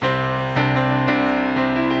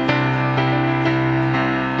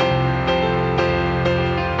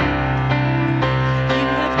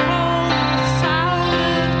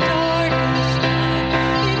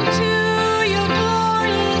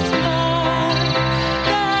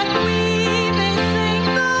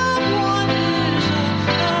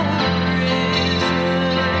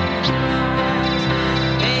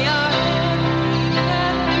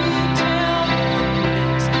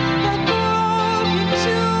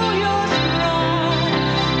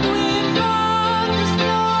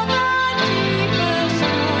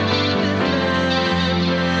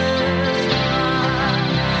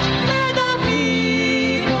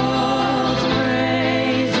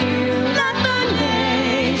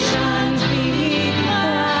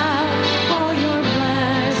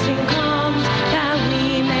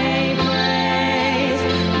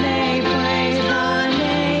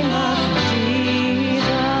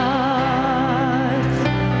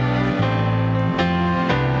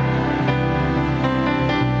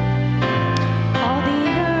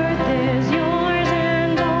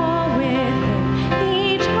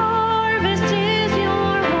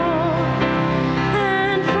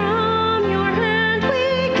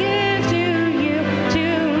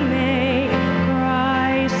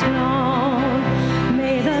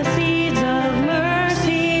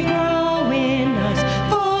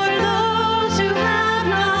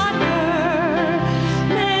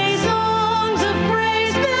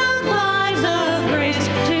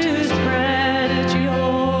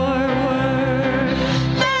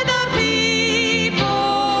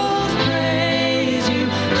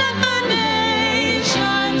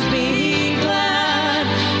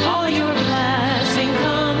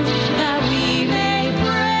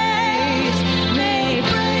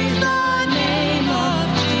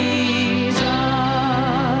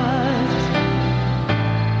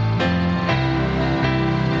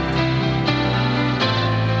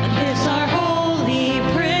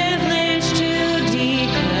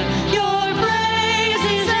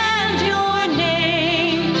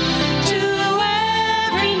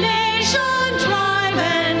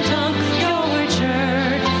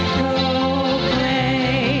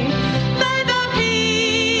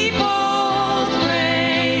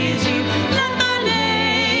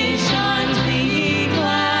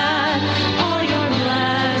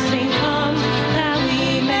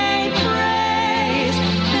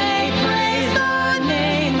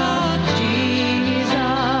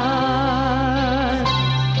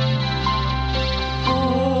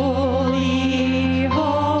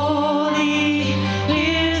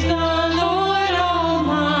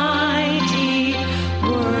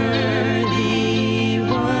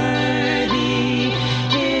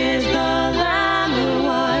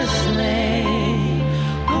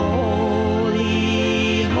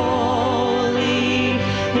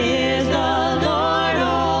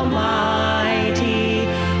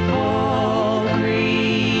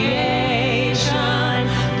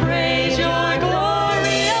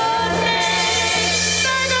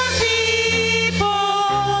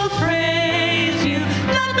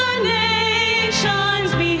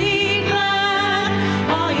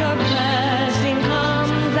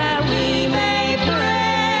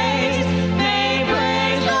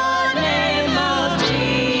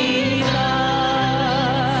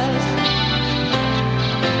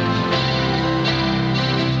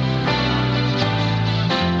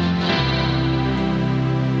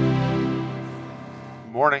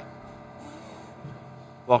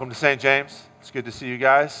Welcome to St. James. It's good to see you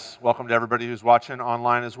guys. Welcome to everybody who's watching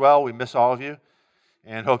online as well. We miss all of you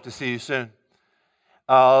and hope to see you soon.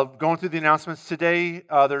 Going through the announcements today,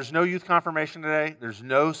 there's no youth confirmation today. There's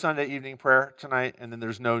no Sunday evening prayer tonight, and then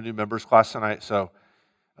there's no new members class tonight. So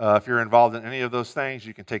if you're involved in any of those things,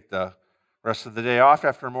 you can take the rest of the day off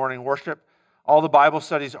after morning worship. All the Bible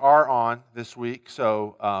studies are on this week,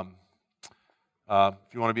 so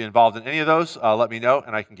if you want to be involved in any of those, let me know,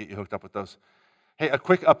 and I can get you hooked up with those. Hey, a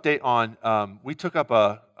quick update on, we took up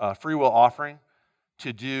a free will offering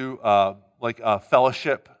to do like a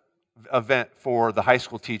fellowship event for the high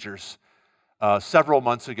school teachers several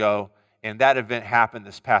months ago, and that event happened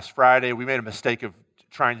this past Friday. We made a mistake of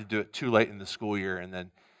trying to do it too late in the school year, and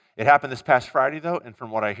then it happened this past Friday, though, and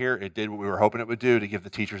from what I hear, it did what we were hoping it would do, to give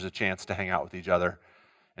the teachers a chance to hang out with each other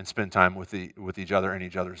and spend time with each other in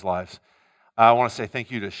each other's lives. I want to say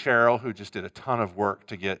thank you to Cheryl, who just did a ton of work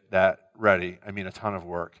to get that ready. I mean, a ton of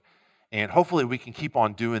work. And hopefully we can keep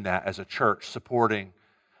on doing that as a church, supporting,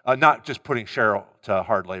 not just putting Cheryl to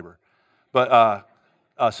hard labor, but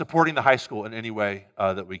supporting the high school in any way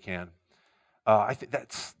that we can. I think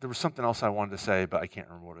there was something else I wanted to say, but I can't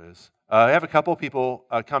remember what it is. I have a couple of people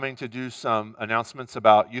coming to do some announcements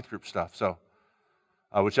about youth group stuff. So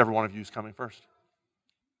whichever one of you is coming first.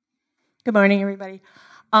 Good morning, everybody.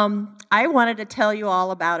 I wanted to tell you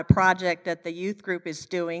all about a project that the youth group is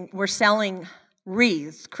doing. We're selling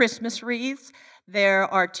wreaths, Christmas wreaths. There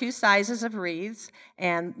are two sizes of wreaths,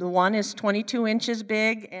 and the one is 22 inches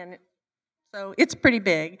big, and so it's pretty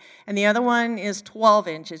big, and the other one is 12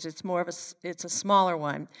 inches. It's a smaller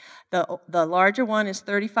one. The larger one is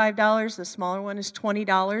 $35. The smaller one is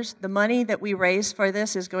 $20. The money that we raise for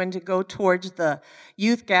this is going to go towards the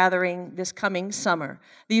youth gathering this coming summer.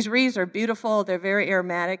 These wreaths are beautiful. They're very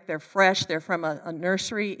aromatic. They're fresh. They're from a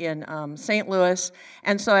nursery in St. Louis,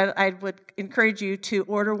 and so I would encourage you to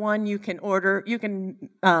order one. You can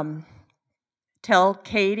tell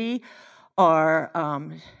Katie or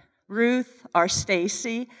Ruth or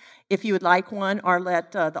Stacy if you would like one, or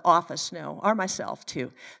let the office know, or myself too.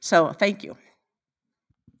 So thank you.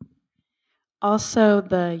 Also,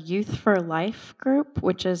 the Youth for Life group,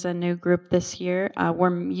 which is a new group this year,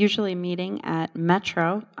 we're usually meeting at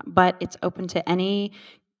Metro, but it's open to any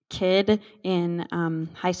kid in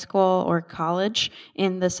high school or college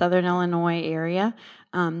in the Southern Illinois area.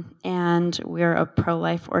 And we're a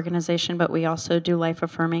pro-life organization, but we also do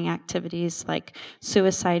life-affirming activities like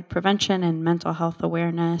suicide prevention and mental health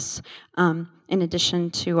awareness, in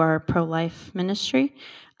addition to our pro-life ministry.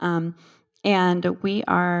 And we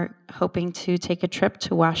are hoping to take a trip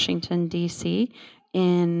to Washington, D.C.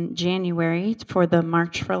 in January for the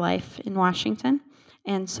March for Life in Washington.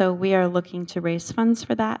 And so we are looking to raise funds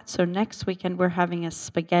for that. So next weekend we're having a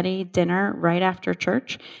spaghetti dinner right after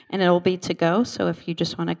church, and it'll be to go. So if you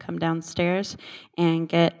just want to come downstairs and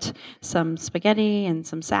get some spaghetti and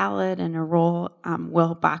some salad and a roll,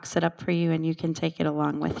 we'll box it up for you and you can take it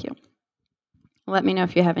along with you. Let me know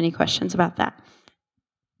if you have any questions about that.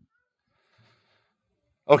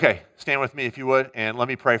 Okay, stand with me if you would, and let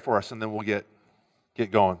me pray for us, and then we'll get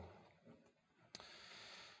going.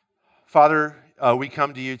 Father, we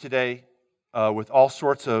come to you today with all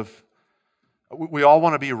sorts of, we all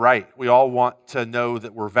want to be right. We all want to know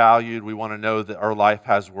that we're valued. We want to know that our life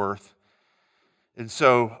has worth. And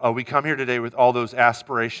so we come here today with all those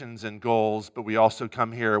aspirations and goals, but we also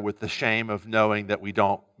come here with the shame of knowing that we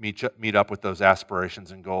don't meet up with those aspirations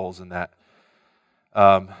and goals, and that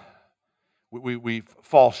we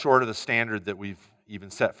fall short of the standard that we've even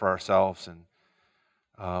set for ourselves.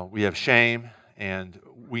 And we have shame. And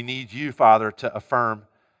we need you, Father, to affirm,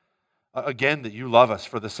 again, that you love us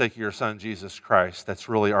for the sake of your Son, Jesus Christ. That's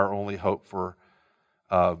really our only hope for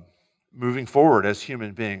moving forward as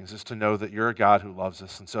human beings, is to know that you're a God who loves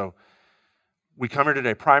us. And so we come here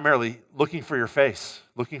today primarily looking for your face,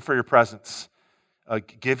 looking for your presence.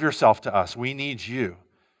 Give yourself to us. We need you.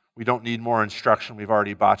 We don't need more instruction. We've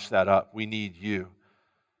already botched that up. We need you.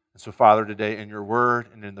 And so, Father, today in your word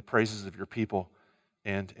and in the praises of your people,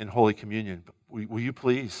 and in Holy Communion, will you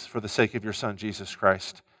please, for the sake of your Son, Jesus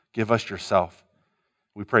Christ, give us yourself.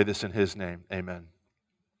 We pray this in his name. Amen.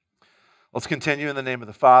 Let's continue in the name of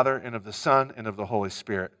the Father, and of the Son, and of the Holy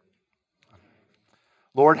Spirit.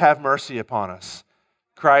 Lord, have mercy upon us.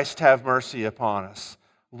 Christ, have mercy upon us.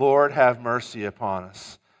 Lord, have mercy upon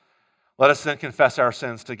us. Let us then confess our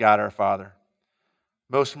sins to God our Father.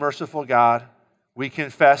 Most merciful God, we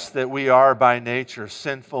confess that we are by nature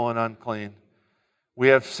sinful and unclean. We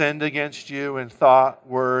have sinned against you in thought,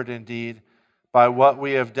 word, and deed, by what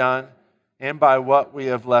we have done and by what we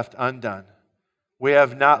have left undone. We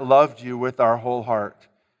have not loved you with our whole heart.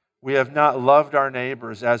 We have not loved our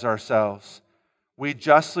neighbors as ourselves. We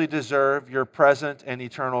justly deserve your present and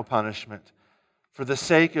eternal punishment. For the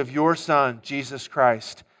sake of your Son, Jesus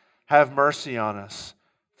Christ, have mercy on us.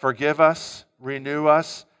 Forgive us, renew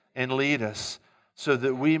us, and lead us, so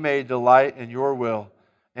that we may delight in your will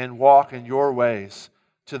and walk in your ways,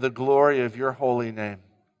 to the glory of your holy name.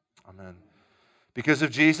 Amen. Because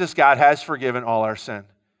of Jesus, God has forgiven all our sin.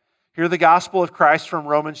 Hear the gospel of Christ from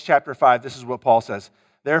Romans chapter 5. This is what Paul says.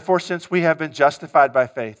 Therefore, since we have been justified by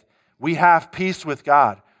faith, we have peace with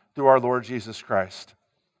God through our Lord Jesus Christ.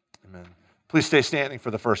 Amen. Please stay standing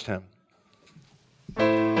for the first hymn.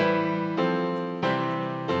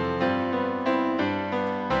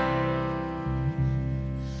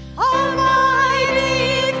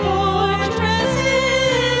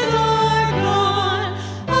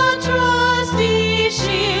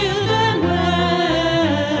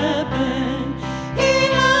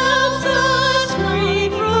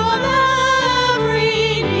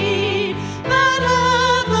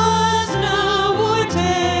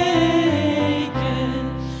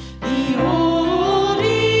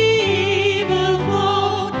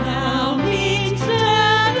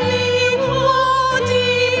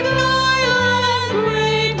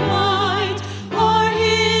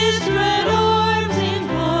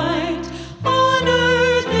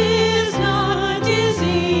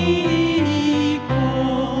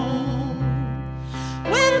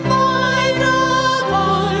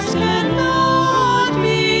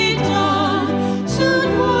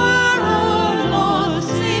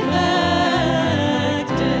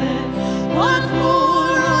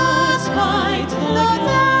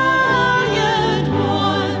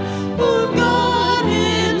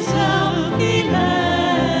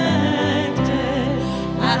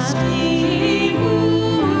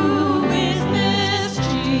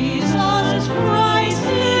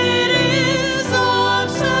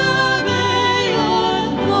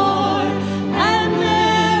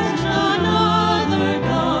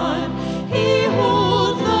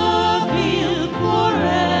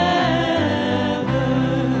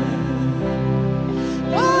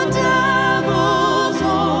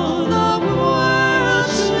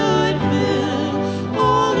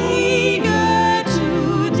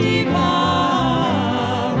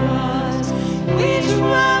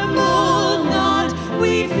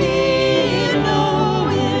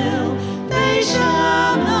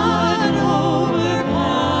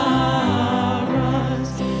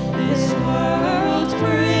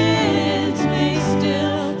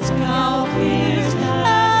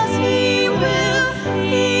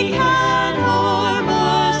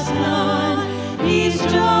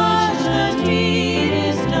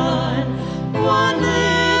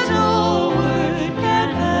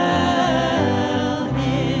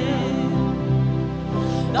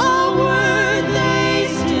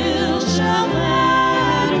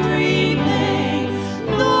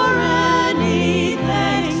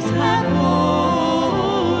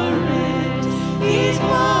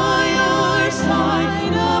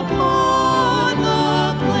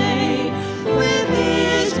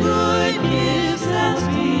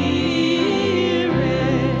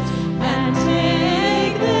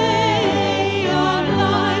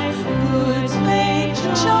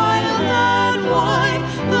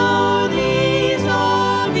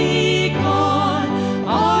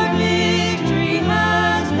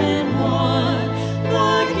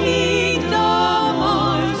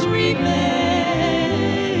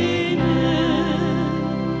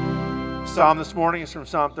 Psalm this morning is from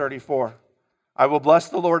Psalm 34. I will bless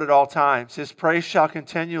the Lord at all times. His praise shall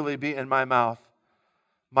continually be in my mouth.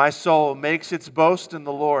 My soul makes its boast in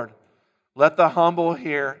the Lord. Let the humble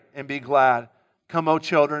hear and be glad. Come, O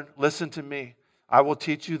children, listen to me. I will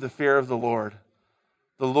teach you the fear of the Lord.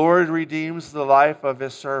 The Lord redeems the life of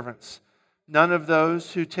his servants. None of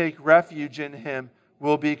those who take refuge in him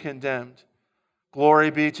will be condemned. Glory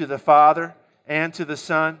be to the Father, and to the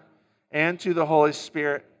Son, and to the Holy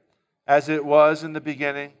Spirit, as it was in the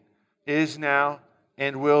beginning, is now,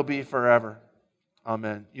 and will be forever.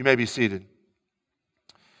 Amen. You may be seated.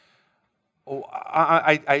 Oh,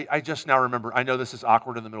 I just now remember, I know this is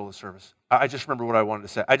awkward in the middle of the service. I just remember what I wanted to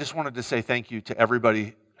say. I just wanted to say thank you to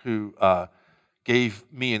everybody who gave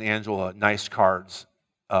me and Angela nice cards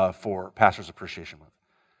for Pastor's Appreciation Month.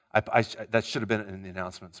 That should have been in the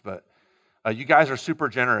announcements, but you guys are super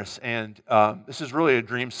generous, and this is really a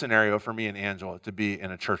dream scenario for me and Angela to be in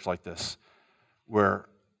a church like this, where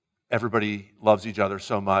everybody loves each other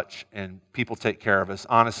so much and people take care of us.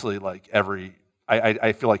 Honestly, like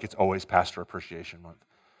I feel like it's always Pastor Appreciation Month.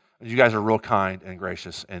 You guys are real kind and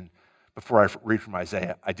gracious, and before I read from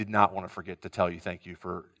Isaiah, I did not want to forget to tell you thank you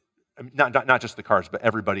for not just the Cards, but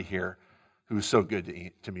everybody here who is so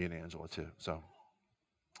good to me and Angela too. So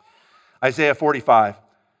Isaiah 45,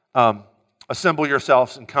 assemble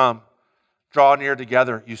yourselves and come. Draw near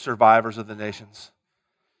together, you survivors of the nations.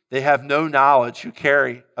 They have no knowledge who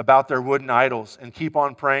carry about their wooden idols and keep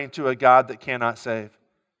on praying to a God that cannot save.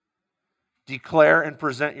 Declare and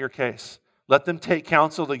present your case. Let them take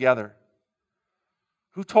counsel together.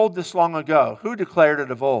 Who told this long ago? Who declared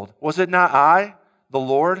it of old? Was it not I, the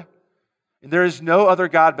Lord? And there is no other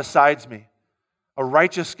God besides me, a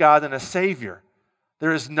righteous God and a Savior.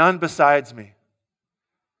 There is none besides me.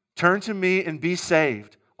 Turn to me and be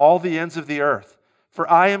saved, all the ends of the earth,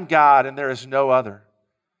 for I am God and there is no other.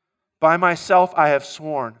 By myself I have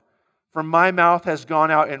sworn, from my mouth has gone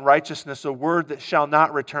out in righteousness a word that shall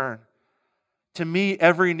not return. To me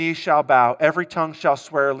every knee shall bow, every tongue shall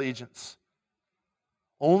swear allegiance.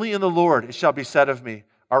 Only in the Lord it shall be said of me,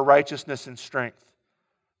 our righteousness and strength.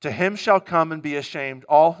 To him shall come and be ashamed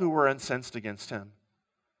all who were incensed against him.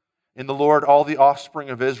 In the Lord all the offspring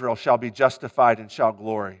of Israel shall be justified and shall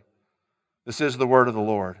glory. This is the word of the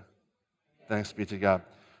Lord. Thanks be to God.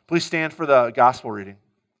 Please stand for the gospel reading.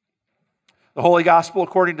 The Holy Gospel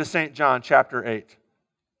according to St. John, chapter 8.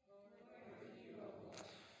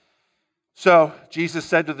 So Jesus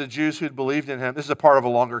said to the Jews who had believed in him, this is a part of a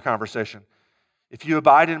longer conversation, if you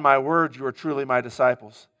abide in my word, you are truly my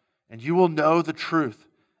disciples, and you will know the truth,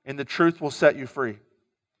 and the truth will set you free.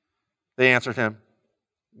 They answered him,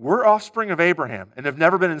 we're offspring of Abraham and have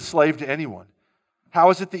never been enslaved to anyone. How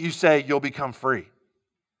is it that you say you'll become free?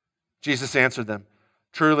 Jesus answered them,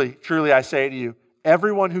 truly, truly I say to you,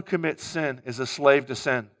 everyone who commits sin is a slave to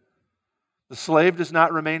sin. The slave does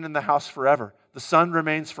not remain in the house forever. The son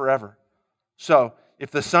remains forever. So,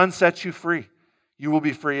 if the Son sets you free, you will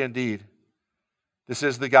be free indeed. This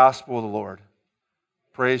is the gospel of the Lord.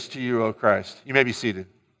 Praise to you, O Christ. You may be seated.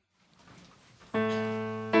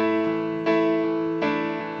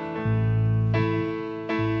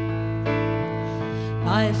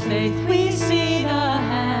 By faith we see the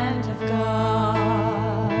hand of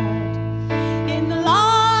God in the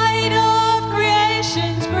light of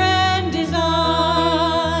creation's grand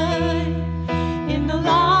design, in the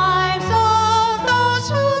lives of those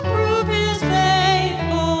who prove his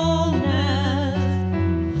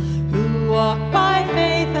faithfulness, who walk by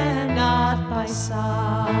faith and not by sight.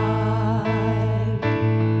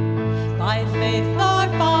 By faith our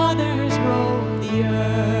fathers roamed the earth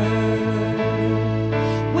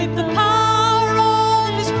with the power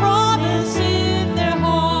of his promise in their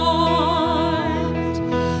hearts,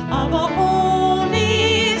 of a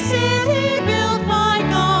holy city built by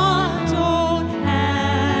God's own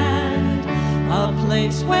hand, a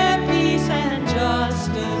place where peace and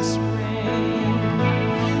justice reign.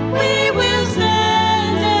 We will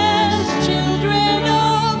stand as children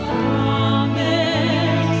of the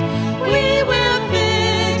promise. We will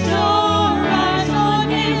fix our eyes on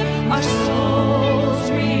him, our souls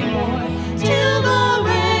reward, till the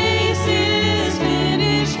race is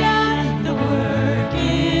finished and the work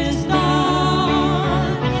is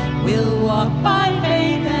done. We'll walk by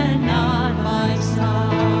faith and not by sight.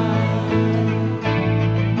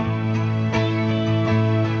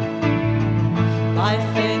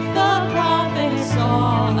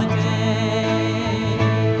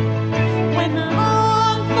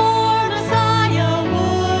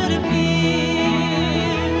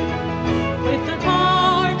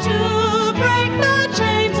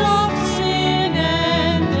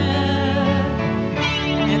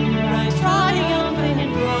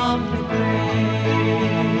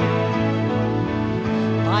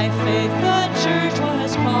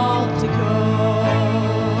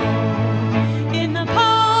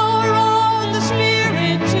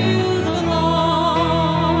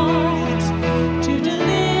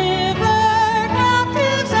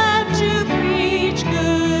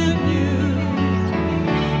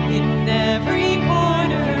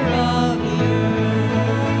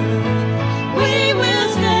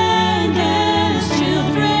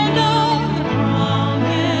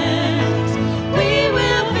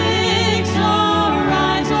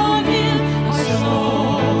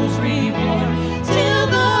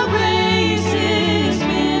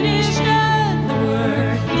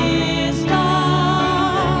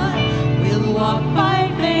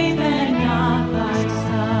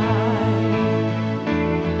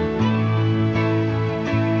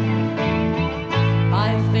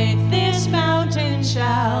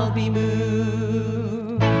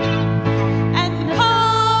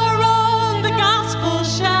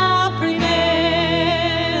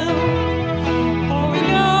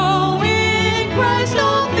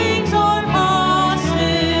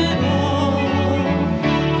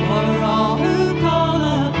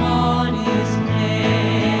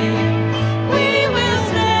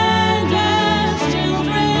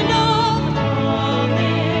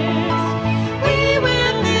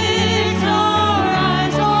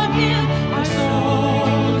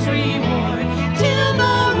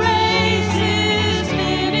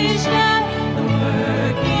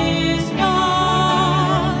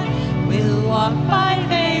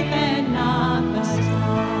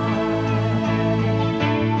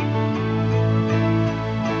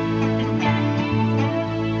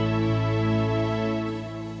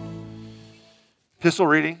 Epistle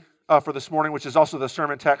reading for this morning, which is also the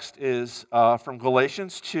sermon text, is from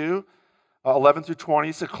Galatians 2, 11 through 20.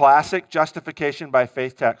 It's a classic justification by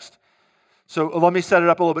faith text. So let me set it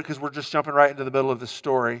up a little bit because we're just jumping right into the middle of this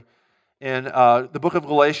story. In the book of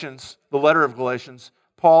Galatians, the letter of Galatians,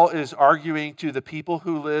 Paul is arguing to the people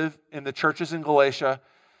who live in the churches in Galatia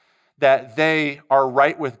that they are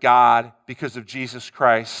right with God because of Jesus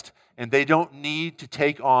Christ, and they don't need to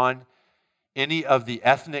take on any of the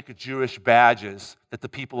ethnic Jewish badges that the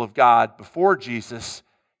people of God before Jesus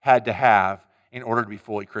had to have in order to be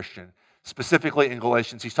fully Christian. Specifically in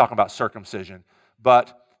Galatians, he's talking about circumcision.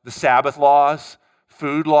 But the Sabbath laws,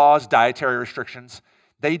 food laws, dietary restrictions,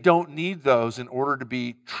 they don't need those in order to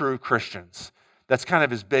be true Christians. That's kind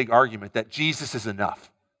of his big argument, that Jesus is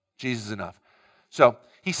enough. Jesus is enough. So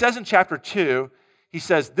he says in chapter 2, he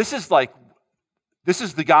says, this is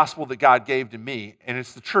the gospel that God gave to me, and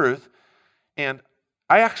it's the truth. And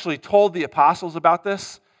I actually told the apostles about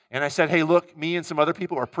this, and I said, hey, look, me and some other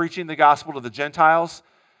people are preaching the gospel to the Gentiles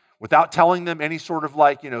without telling them any sort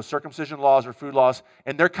of circumcision laws or food laws,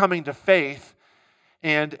 and they're coming to faith.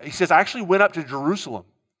 And he says, I actually went up to Jerusalem,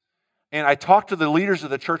 and I talked to the leaders of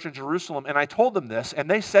the church in Jerusalem, and I told them this,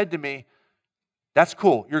 and they said to me, that's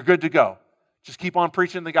cool, you're good to go. Just keep on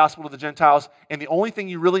preaching the gospel to the Gentiles, and the only thing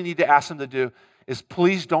you really need to ask them to do is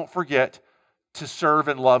please don't forget to serve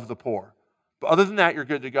and love the poor. But other than that, you're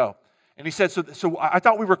good to go. And he said, so I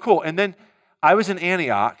thought we were cool. And then I was in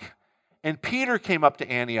Antioch, and Peter came up to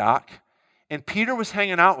Antioch, and Peter was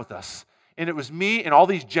hanging out with us. And it was me and all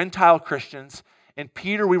these Gentile Christians, and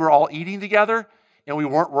Peter, we were all eating together, and we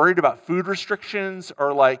weren't worried about food restrictions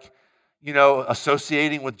or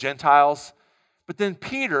associating with Gentiles. But then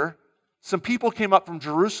Peter, some people came up from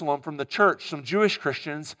Jerusalem, from the church, some Jewish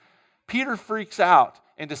Christians. Peter freaks out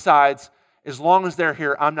and decides, as long as they're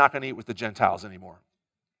here, I'm not going to eat with the Gentiles anymore.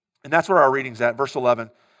 And that's where our reading's at, verse 11.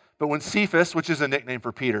 But when Cephas, which is a nickname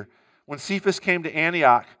for Peter, when Cephas came to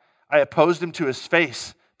Antioch, I opposed him to his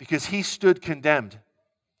face because he stood condemned.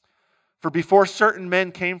 For before certain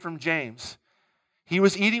men came from James, he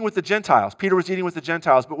was eating with the Gentiles. Peter was eating with the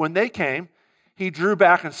Gentiles. But when they came, he drew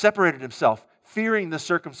back and separated himself, fearing the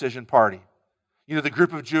circumcision party. The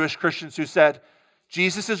group of Jewish Christians who said,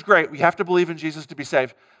 Jesus is great. We have to believe in Jesus to be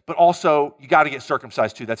saved. But also, you got to get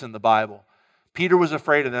circumcised too. That's in the Bible. Peter was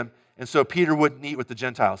afraid of them, and so Peter wouldn't eat with the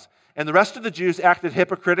Gentiles. And the rest of the Jews acted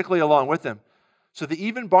hypocritically along with him, so that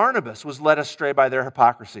even Barnabas was led astray by their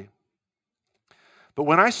hypocrisy. But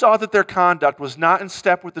when I saw that their conduct was not in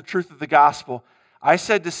step with the truth of the gospel, I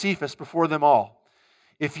said to Cephas before them all,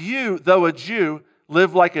 if you, though a Jew,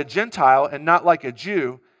 live like a Gentile and not like a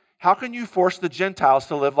Jew, how can you force the Gentiles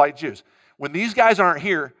to live like Jews? When these guys aren't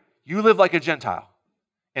here, you live like a Gentile.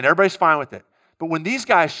 And everybody's fine with it. But when these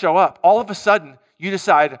guys show up, all of a sudden, you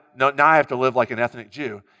decide, no, now I have to live like an ethnic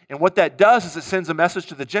Jew. And what that does is it sends a message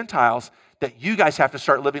to the Gentiles that you guys have to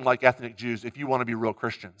start living like ethnic Jews if you want to be real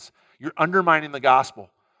Christians. You're undermining the gospel,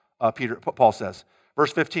 Paul says.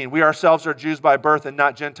 Verse 15, we ourselves are Jews by birth and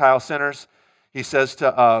not Gentile sinners. He says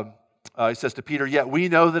to Peter, yet we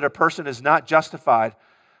know that a person is not justified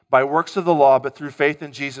by works of the law, but through faith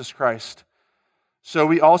in Jesus Christ. So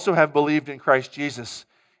we also have believed in Christ Jesus,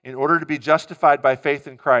 in order to be justified by faith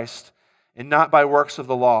in Christ, and not by works of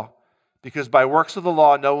the law, because by works of the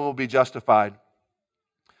law no one will be justified.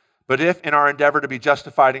 But if in our endeavor to be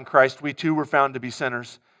justified in Christ we too were found to be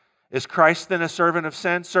sinners, is Christ then a servant of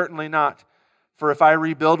sin? Certainly not. For if I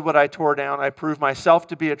rebuild what I tore down, I prove myself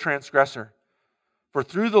to be a transgressor. For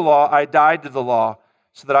through the law I died to the law,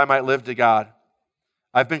 so that I might live to God.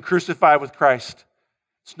 I've been crucified with Christ.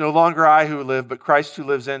 It's no longer I who live, but Christ who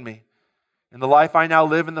lives in me. In the life I now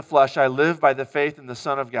live in the flesh, I live by the faith in the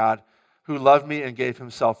Son of God, who loved me and gave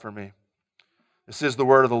himself for me. This is the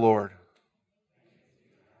word of the Lord.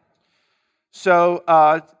 So,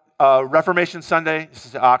 Reformation Sunday, this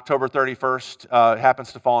is October 31st. It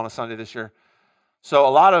happens to fall on a Sunday this year. So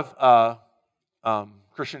a lot of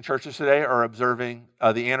Christian churches today are observing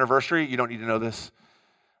the anniversary. You don't need to know this.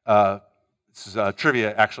 This is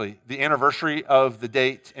trivia, actually. The anniversary of the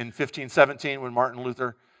date in 1517 when Martin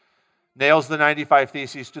Luther nails the 95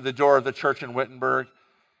 Theses to the door of the church in Wittenberg.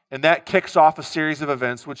 And that kicks off a series of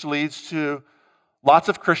events which leads to lots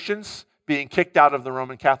of Christians being kicked out of the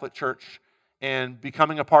Roman Catholic Church and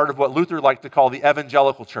becoming a part of what Luther liked to call the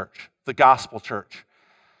evangelical church, the gospel church.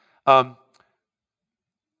 That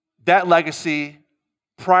legacy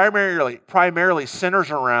primarily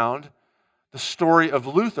centers around the story of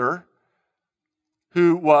Luther,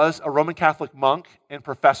 who was a Roman Catholic monk and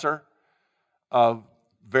professor,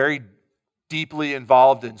 very deeply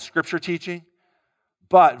involved in scripture teaching,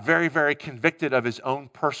 but very, very convicted of his own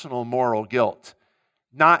personal moral guilt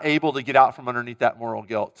not able to get out from underneath that moral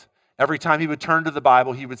guilt. Every time he would turn to the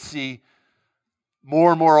Bible, he would see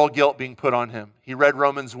more moral guilt being put on him. He read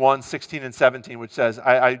Romans 1:16 and 17, which says,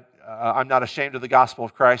 I'm not ashamed of the gospel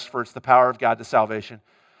of Christ, for it's the power of God to salvation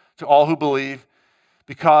to all who believe,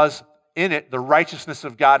 because in it the righteousness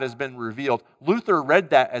of God has been revealed. Luther read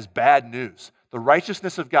that as bad news. The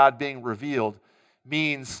righteousness of God being revealed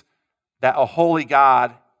means that a holy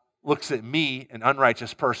God looks at me, an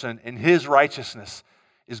unrighteous person, and his righteousness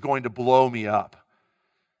is going to blow me up.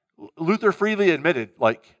 Luther freely admitted,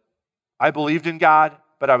 I believed in God,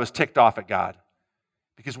 but I was ticked off at God.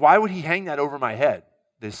 Because why would he hang that over my head?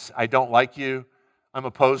 This, I don't like you, I'm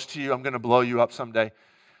opposed to you, I'm going to blow you up someday.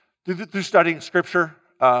 Through studying Scripture,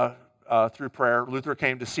 through prayer, Luther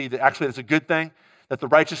came to see that actually it's a good thing, that the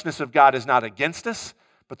righteousness of God is not against us,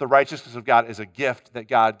 but the righteousness of God is a gift that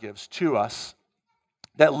God gives to us.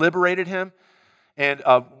 That liberated him and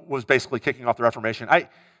was basically kicking off the Reformation.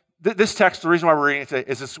 This text, the reason why we're reading it today,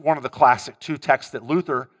 is it's one of the classic two texts that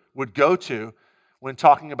Luther would go to when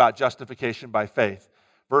talking about justification by faith.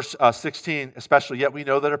 Verse 16 especially, yet we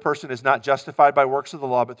know that a person is not justified by works of the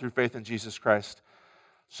law, but through faith in Jesus Christ.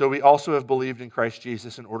 So we also have believed in Christ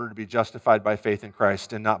Jesus in order to be justified by faith in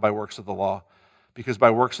Christ and not by works of the law. Because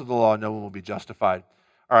by works of the law, no one will be justified.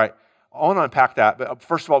 All right, I want to unpack that. But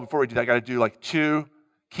first of all, before we do that, I got to do two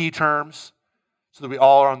key terms so that we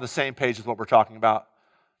all are on the same page with what we're talking about.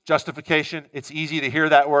 Justification, it's easy to hear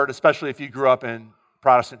that word, especially if you grew up in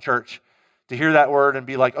Protestant church, to hear that word and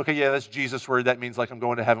be like, okay, yeah, that's Jesus' word. That means I'm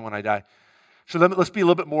going to heaven when I die. So let's be a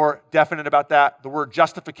little bit more definite about that. The word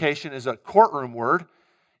justification is a courtroom word,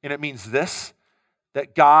 and it means this,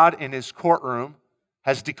 that God in his courtroom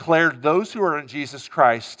has declared those who are in Jesus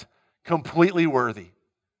Christ completely worthy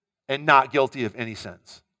and not guilty of any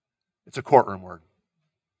sins. It's a courtroom word.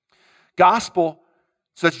 Gospel,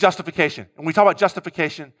 so that's justification. And when we talk about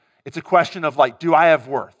justification, it's a question of do I have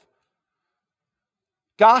worth?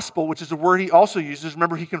 Gospel, which is a word he also uses,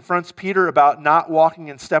 remember he confronts Peter about not walking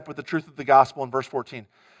in step with the truth of the gospel in verse 14.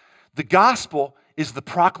 The gospel is the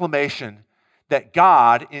proclamation that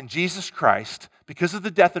God in Jesus Christ, because of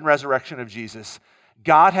the death and resurrection of Jesus,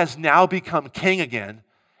 God has now become king again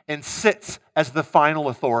and sits as the final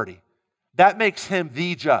authority. That makes him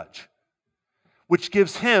the judge, which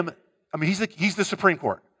gives him, he's the Supreme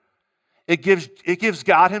Court. It gives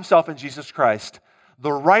God himself and Jesus Christ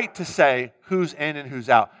the right to say who's in and who's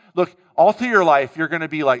out. Look, all through your life, you're going to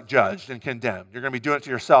be judged and condemned. You're going to be doing it to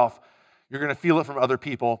yourself. You're going to feel it from other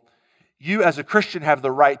people. You as a Christian have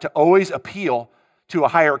the right to always appeal to a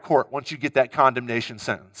higher court once you get that condemnation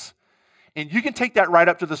sentence. And you can take that right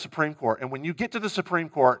up to the Supreme Court. And when you get to the Supreme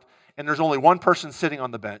Court and there's only one person sitting on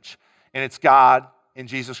the bench, and it's God in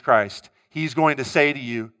Jesus Christ, he's going to say to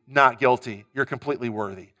you, not guilty, you're completely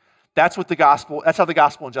worthy. That's how the gospel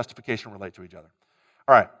and justification relate to each other.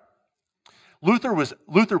 All right. Luther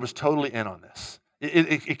was totally in on this.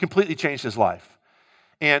 It completely changed his life.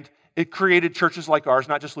 And it created churches like ours,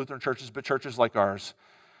 not just Lutheran churches, but churches like ours.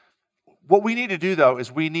 What we need to do, though,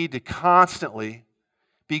 is we need to constantly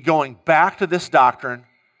be going back to this doctrine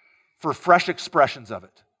for fresh expressions of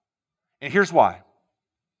it. And here's why.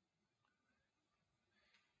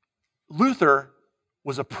 Luther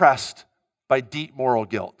was oppressed by deep moral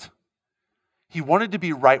guilt. He wanted to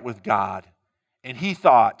be right with God, and he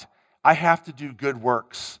thought, I have to do good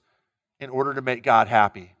works in order to make God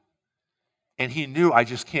happy. And he knew I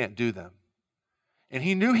just can't do them. And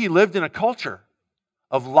he knew he lived in a culture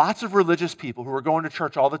of lots of religious people who were going to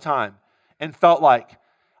church all the time and felt like,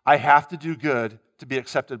 I have to do good to be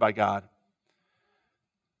accepted by God.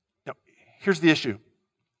 Now, here's the issue.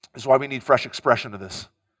 This is why we need fresh expression of this.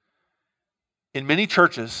 In many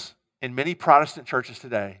churches, in many Protestant churches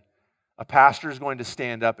today, a pastor is going to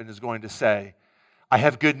stand up and is going to say, I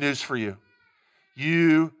have good news for you.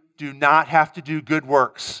 You do not have to do good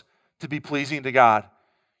works to be pleasing to God.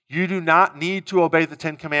 You do not need to obey the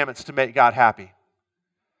 10 Commandments to make God happy.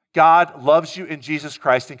 God loves you in Jesus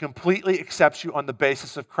Christ and completely accepts you on the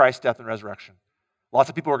basis of Christ's death and resurrection. Lots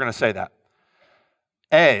of people are going to say that.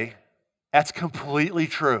 That's completely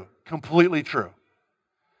true. Completely true.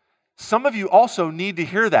 Some of you also need to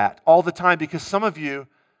hear that all the time because some of you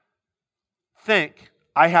think,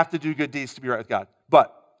 I have to do good deeds to be right with God.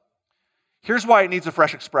 But here's why it needs a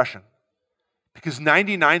fresh expression. Because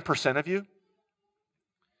 99% of you,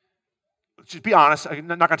 just be honest, I'm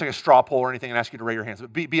not going to take a straw poll or anything and ask you to raise your hands,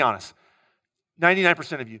 but be honest.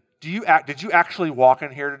 99% of you, did you actually walk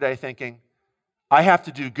in here today thinking, I have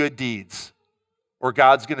to do good deeds or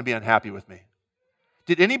God's going to be unhappy with me?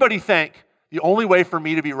 Did anybody think the only way for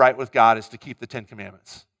me to be right with God is to keep the 10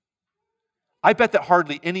 Commandments? I bet that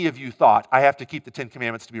hardly any of you thought I have to keep the 10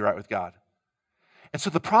 Commandments to be right with God. And so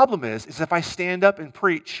the problem is if I stand up and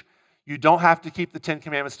preach, you don't have to keep the 10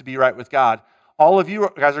 Commandments to be right with God, all of you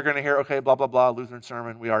guys are going to hear, okay, blah, blah, blah, Lutheran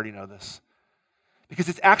sermon, we already know this. Because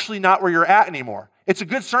it's actually not where you're at anymore. It's a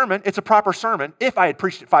good sermon, it's a proper sermon, if I had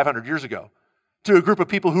preached it 500 years ago to a group of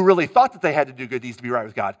people who really thought that they had to do good deeds to be right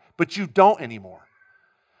with God, but you don't anymore.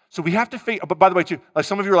 So we have to figure, but by the way, too, like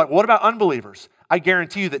some of you are like, well, what about unbelievers? I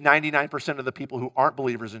guarantee you that 99% of the people who aren't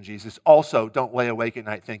believers in Jesus also don't lay awake at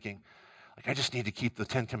night thinking, like, I just need to keep the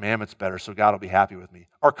 10 Commandments better so God will be happy with me.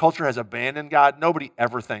 Our culture has abandoned God. Nobody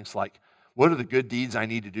ever thinks like, what are the good deeds I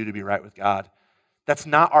need to do to be right with God? That's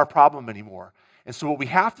not our problem anymore. And so what we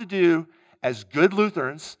have to do as good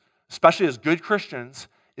Lutherans, especially as good Christians,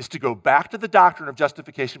 is to go back to the doctrine of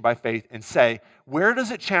justification by faith and say, where does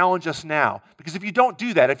it challenge us now? Because if you don't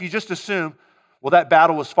do that, if you just assume, well, that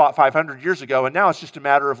battle was fought 500 years ago, and now it's just a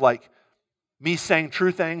matter of like me saying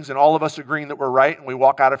true things and all of us agreeing that we're right, and we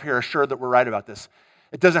walk out of here assured that we're right about this.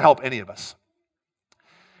 It doesn't help any of us.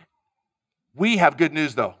 We have good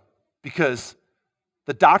news, though, because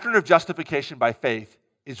the doctrine of justification by faith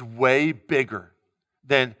is way bigger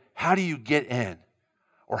than how do you get in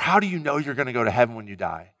or how do you know you're going to go to heaven when you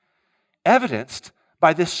die. Evidenced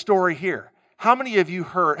by this story here. How many of you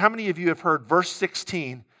have heard verse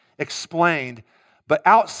 16 explained, but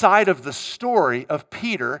outside of the story of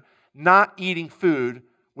Peter not eating food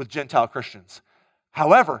with Gentile Christians?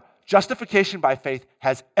 However, justification by faith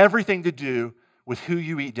has everything to do with who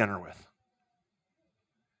you eat dinner with.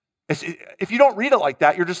 If you don't read it like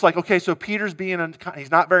that, you're just like, okay, so Peter's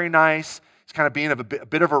he's not very nice. He's kind of being a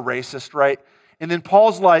bit of a racist, right? And then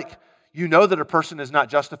Paul's like, you know that a person is not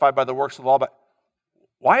justified by the works of the law, but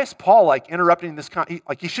why is Paul like interrupting this?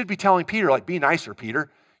 Like he should be telling Peter, like, be nicer, Peter.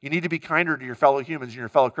 You need to be kinder to your fellow humans and your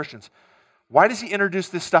fellow Christians. Why does he introduce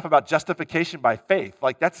this stuff about justification by faith?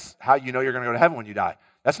 Like that's how you know you're going to go to heaven when you die.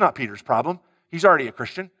 That's not Peter's problem. He's already a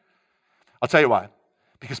Christian. I'll tell you why.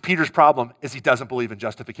 Because Peter's problem is he doesn't believe in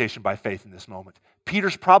justification by faith in this moment.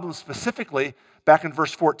 Peter's problem specifically, back in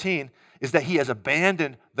verse 14, is that he has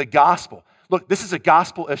abandoned the gospel. Look, this is a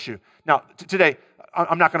gospel issue. Now, today,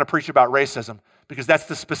 I'm not going to preach about racism because that's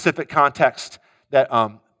the specific context that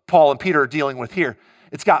Paul and Peter are dealing with here.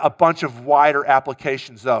 It's got a bunch of wider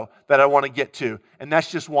applications, though, that I want to get to, and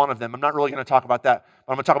that's just one of them. I'm not really going to talk about that,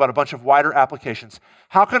 but I'm going to talk about a bunch of wider applications.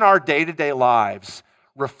 How can our day-to-day lives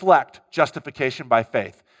reflect justification by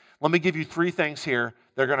faith? Let me give you 3 things here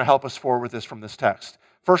that are going to help us forward with this from this text.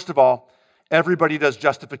 First of all, everybody does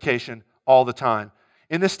justification all the time.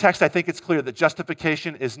 In this text, I think it's clear that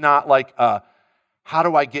justification is not like a how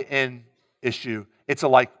do I get in issue. It's a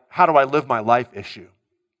like how do I live my life issue.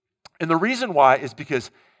 And the reason why is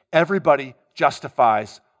because everybody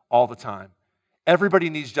justifies all the time. Everybody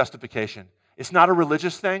needs justification. It's not a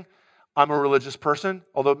religious thing. I'm a religious person,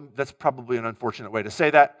 although that's probably an unfortunate way to say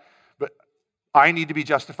that. But I need to be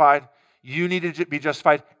justified. You need to be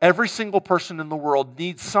justified. Every single person in the world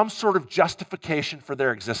needs some sort of justification for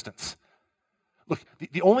their existence. Look,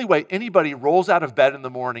 the only way anybody rolls out of bed in the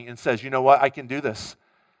morning and says, you know what, I can do this.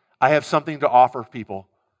 I have something to offer people.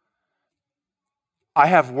 I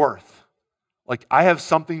have worth. Like, I have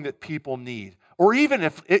something that people need. Or even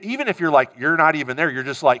if you're like, you're not even there, you're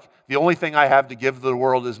just like, the only thing I have to give the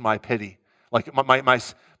world is my pity. Like my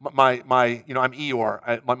you know, I'm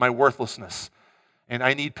Eeyore, my worthlessness. And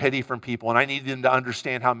I need pity from people, and I need them to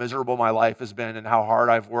understand how miserable my life has been and how hard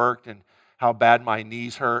I've worked and how bad my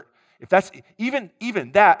knees hurt. If that's, even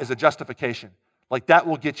that is a justification. Like that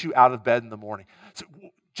will get you out of bed in the morning. So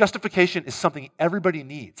justification is something everybody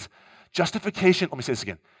needs. Justification, let me say this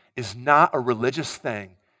again, is not a religious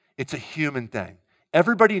thing. It's a human thing.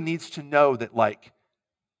 Everybody needs to know that, like,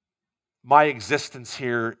 my existence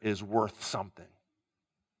here is worth something.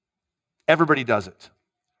 Everybody does it.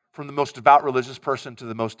 From the most devout religious person to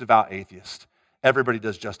the most devout atheist. Everybody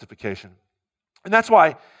does justification. And that's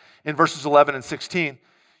why in verses 11 and 16,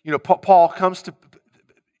 you know, Paul comes to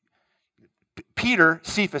Peter,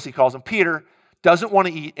 Cephas he calls him, Peter doesn't want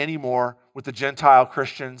to eat anymore with the Gentile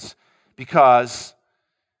Christians because,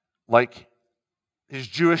 like, his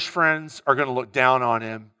Jewish friends are going to look down on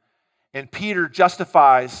him. And Peter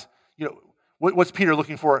justifies, you know, what's Peter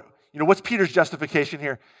looking for? You know, what's Peter's justification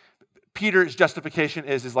here? Peter's justification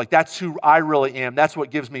is like, that's who I really am. That's what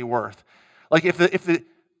gives me worth. Like I'll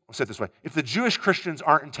say it this way. If the Jewish Christians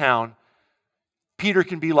aren't in town, Peter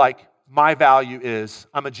can be like, my value is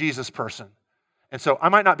I'm a Jesus person. And so I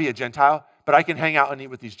might not be a Gentile, but I can hang out and eat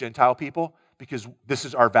with these Gentile people because this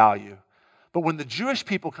is our value. But when the Jewish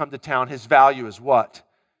people come to town, his value is what?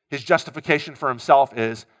 His justification for himself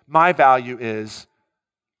is, my value is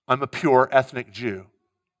I'm a pure ethnic Jew.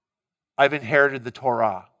 I've inherited the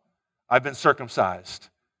Torah. I've been circumcised.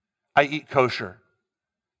 I eat kosher.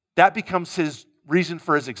 That becomes his reason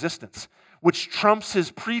for his existence, which trumps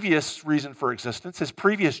his previous reason for existence, his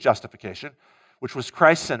previous justification, which was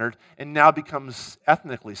Christ-centered, and now becomes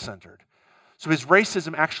ethnically centered. So his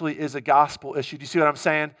racism actually is a gospel issue. Do you see what I'm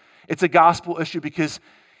saying? It's a gospel issue because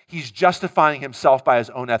he's justifying himself by his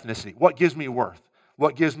own ethnicity. What gives me worth?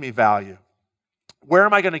 What gives me value? Where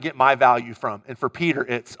am I going to get my value from? And for Peter,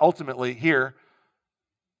 it's ultimately here,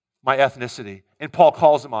 my ethnicity. And Paul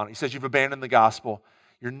calls him on it. He says, you've abandoned the gospel.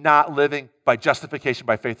 You're not living by justification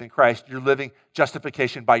by faith in Christ. You're living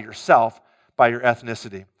justification by yourself, by your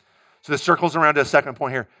ethnicity. So this circles around to a second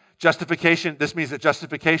point here. Justification, this means that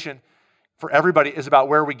justification for everybody is about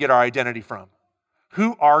where we get our identity from.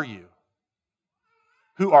 Who are you?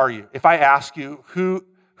 Who are you? If I ask you, who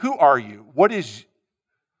are you? What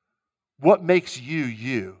makes you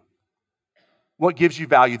you? What gives you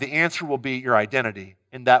value? The answer will be your identity,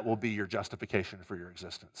 and that will be your justification for your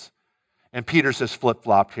existence. And Peter says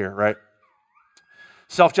flip-flopped here, right?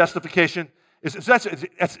 Self-justification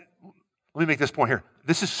let me make this point here.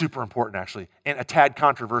 This is super important, actually, and a tad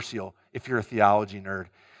controversial if you're a theology nerd.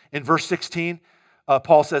 In verse 16,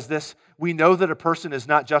 Paul says this, we know that a person is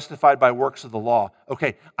not justified by works of the law.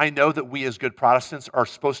 Okay, I know that we as good Protestants are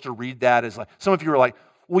supposed to read that as like, some of you are like,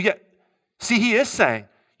 well, yeah, see, he is saying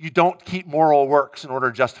you don't keep moral works in order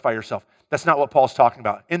to justify yourself. That's not what Paul's talking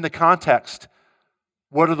about. In the context,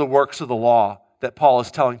 what are the works of the law that Paul is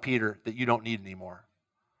telling Peter that you don't need anymore?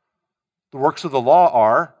 The works of the law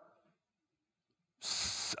are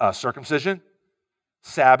circumcision,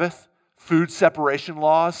 Sabbath, food separation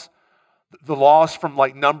laws, the laws from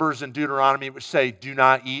like Numbers and Deuteronomy which say do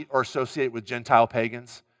not eat or associate with Gentile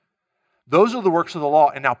pagans. Those are the works of the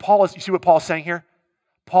law. And now you see what Paul is saying here?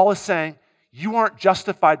 Paul is saying you aren't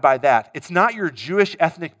justified by that. It's not your Jewish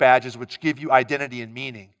ethnic badges which give you identity and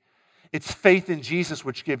meaning. It's faith in Jesus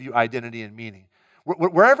which give you identity and meaning.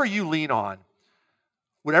 Wherever you lean on,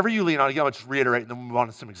 whatever you lean on, again, I'll just reiterate and then we'll move on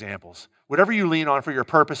to some examples. Whatever you lean on for your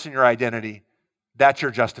purpose and your identity, that's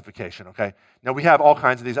your justification, okay? Now, we have all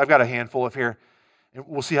kinds of these. I've got a handful of here, and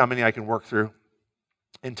we'll see how many I can work through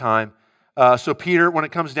in time. So Peter, when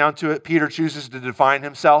it comes down to it, Peter chooses to define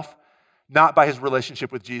himself not by his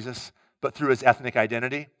relationship with Jesus, but through his ethnic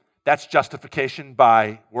identity. That's justification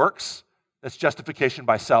by works. That's justification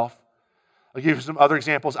by self. I'll give you some other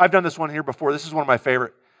examples. I've done this one here before. This is one of my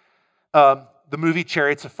favorite. The movie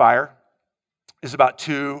Chariots of Fire is about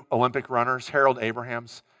two Olympic runners, Harold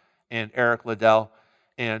Abrahams and Eric Liddell,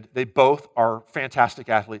 and they both are fantastic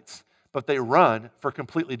athletes, but they run for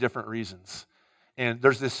completely different reasons. And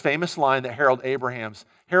there's this famous line that Harold Abrahams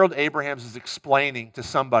is explaining to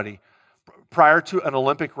somebody prior to an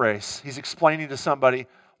Olympic race. He's explaining to somebody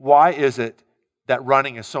why is it that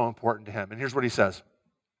running is so important to him. And here's what he says.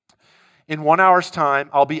 In 1 hour's time,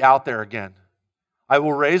 I'll be out there again. I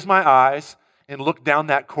will raise my eyes and look down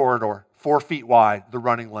that corridor, 4 feet wide, the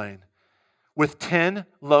running lane, with 10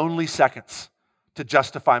 lonely seconds to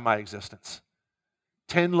justify my existence.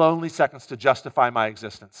 10 lonely seconds to justify my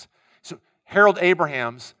existence. So Harold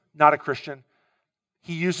Abrahams, not a Christian,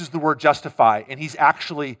 he uses the word justify, and he's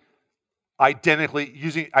actually identically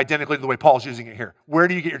the way Paul's using it here. Where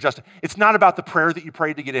do you get your justification? It's not about the prayer that you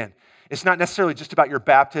prayed to get in. It's not necessarily just about your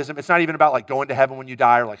baptism. It's not even about like going to heaven when you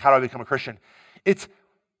die or like how do I become a Christian. It's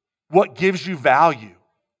what gives you value.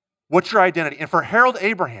 What's your identity? And for Harold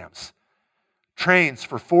Abrahams, trains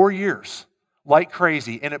for 4 years like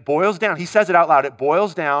crazy, and it boils down, he says it out loud, it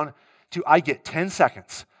boils down to I get 10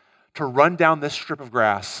 seconds to run down this strip of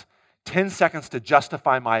grass, 10 seconds to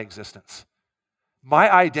justify my existence.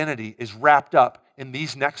 My identity is wrapped up in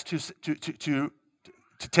these next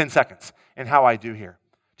 10 seconds and how I do here.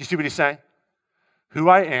 Do you see what he's saying? Who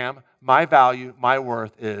I am, my value, my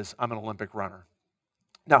worth is I'm an Olympic runner.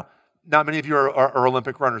 Now, not many of you are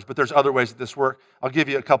Olympic runners, but there's other ways that this works. I'll give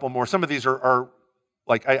you a couple more. Some of these are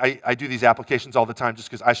like, I do these applications all the time just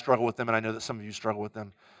because I struggle with them and I know that some of you struggle with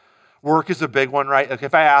them. Work is a big one, right? Like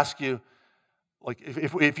if I ask you, like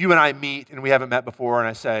if you and I meet and we haven't met before and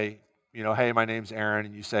I say, you know, hey, my name's Aaron,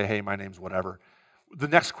 and you say, hey, my name's whatever, the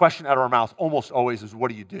next question out of our mouth almost always is,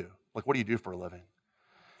 what do you do? Like, what do you do for a living?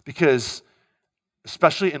 Because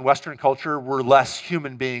especially in Western culture, we're less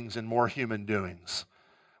human beings and more human doings.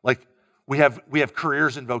 Like, we have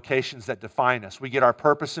careers and vocations that define us. We get our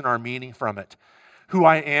purpose and our meaning from it. Who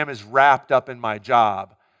I am is wrapped up in my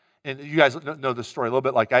job. And you guys know this story a little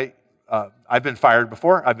bit. Like, I've been fired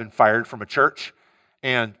before. I've been fired from a church,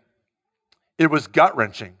 and it was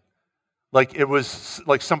gut-wrenching. Like, it was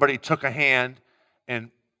like somebody took a hand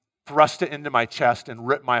and thrust it into my chest and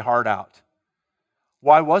ripped my heart out.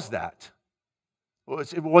 Why was that? Well,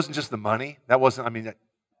 it wasn't just the money.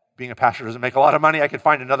 Being a pastor doesn't make a lot of money. I could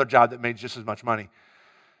find another job that made just as much money.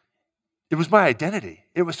 It was my identity.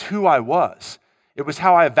 It was who I was. It was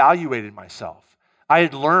how I evaluated myself. I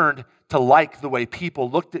had learned to like the way people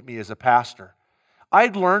looked at me as a pastor. I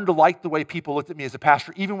had learned to like the way people looked at me as a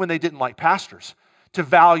pastor, even when they didn't like pastors, to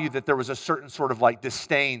value that there was a certain sort of like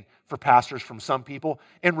disdain for pastors from some people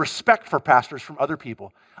and respect for pastors from other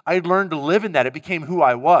people. I had learned to live in that. It became who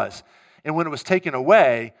I was. And when it was taken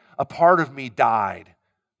away, a part of me died.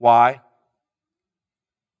 Why?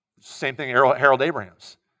 Same thing, Harold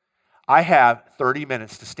Abrahams. I have 30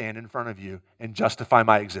 minutes to stand in front of you and justify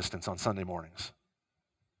my existence on Sunday mornings.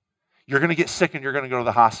 You're going to get sick and you're going to go to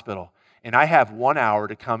the hospital. And I have 1 hour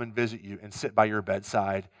to come and visit you and sit by your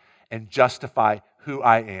bedside and justify who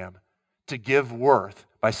I am, to give worth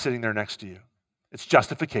by sitting there next to you. It's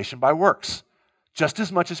justification by works, just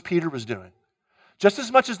as much as Peter was doing, just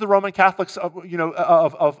as much as the Roman Catholics of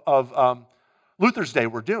Luther's day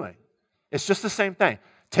were doing. It's just the same thing.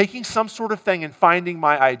 Taking some sort of thing and finding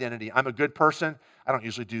my identity. I'm a good person. I don't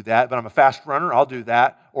usually do that, but I'm a fast runner. I'll do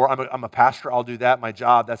that. Or I'm a pastor. I'll do that. My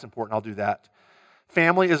job, that's important. I'll do that.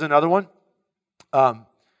 Family is another one.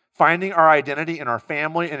 Finding our identity in our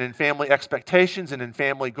family and in family expectations and in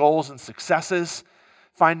family goals and successes.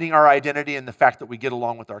 Finding our identity in the fact that we get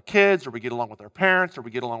along with our kids or we get along with our parents or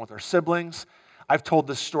we get along with our siblings. I've told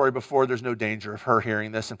this story before. There's no danger of her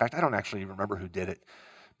hearing this. In fact, I don't actually even remember who did it.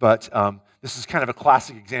 But this is kind of a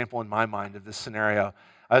classic example in my mind of this scenario.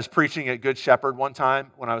 I was preaching at Good Shepherd one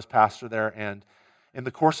time when I was pastor there, and in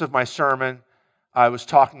the course of my sermon, I was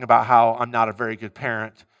talking about how I'm not a very good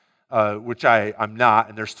parent, which I'm not,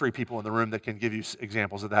 and there's 3 people in the room that can give you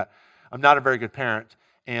examples of that. I'm not a very good parent.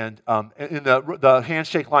 And in the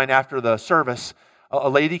handshake line after the service, a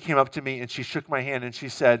lady came up to me and she shook my hand and she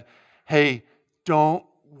said, "Hey, don't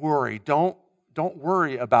worry. Don't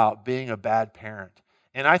worry about being a bad parent."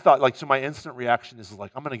 And I thought, so my instant reaction is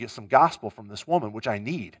I'm going to get some gospel from this woman, which I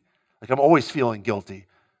need. I'm always feeling guilty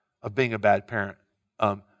of being a bad parent.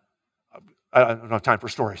 I don't have time for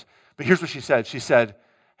stories. But here's what she said. She said,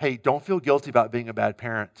 "Hey, don't feel guilty about being a bad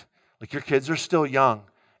parent. Your kids are still young.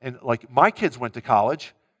 And my kids went to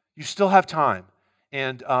college. You still have time.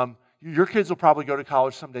 And your kids will probably go to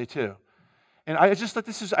college someday too." And I just thought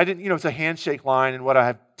it's a handshake line, and what I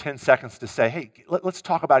have 10 seconds to say, hey, let's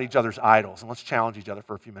talk about each other's idols, and let's challenge each other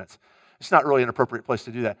for a few minutes. It's not really an appropriate place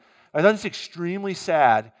to do that. I thought it's extremely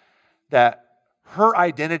sad that her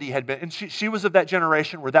identity had been, and she was of that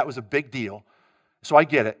generation where that was a big deal, so I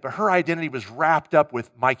get it, but her identity was wrapped up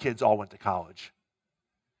with, my kids all went to college.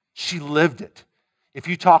 She lived it. If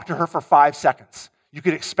you talk to her for 5 seconds, you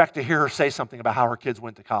could expect to hear her say something about how her kids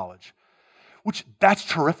went to college. That's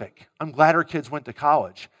terrific. I'm glad her kids went to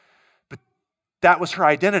college. But that was her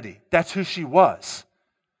identity. That's who she was.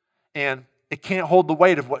 And it can't hold the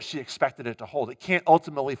weight of what she expected it to hold. It can't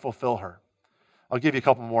ultimately fulfill her. I'll give you a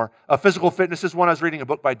couple more. Physical fitness is one. I was reading a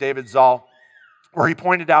book by David Zoll where he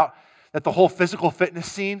pointed out that the whole physical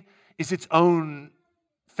fitness scene is its own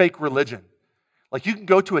fake religion. You can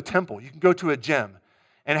go to a temple, you can go to a gym,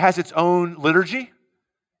 and it has its own liturgy.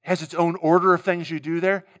 It has its own order of things you do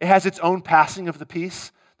there. It has its own passing of the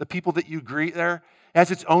peace, the people that you greet there. It has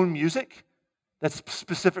its own music that's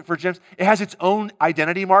specific for gyms. It has its own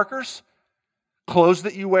identity markers, clothes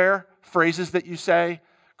that you wear, phrases that you say,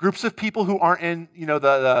 groups of people who aren't in,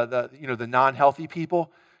 the non-healthy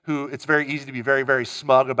people, who it's very easy to be very, very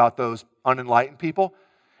smug about those unenlightened people.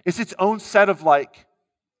 It's its own set of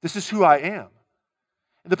this is who I am.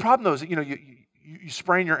 And the problem though is that, you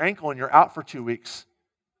sprain your ankle and you're out for 2 weeks.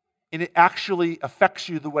 And it actually affects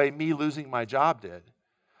you the way me losing my job did.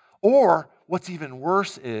 Or what's even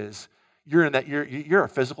worse is you're a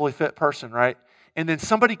physically fit person, right? And then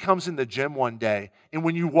somebody comes in the gym one day, and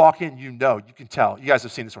when you walk in, you can tell. You guys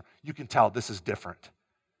have seen this one. You can tell this is different.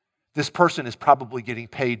 This person is probably getting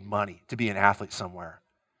paid money to be an athlete somewhere.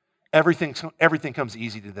 Everything comes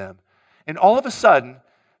easy to them. And all of a sudden,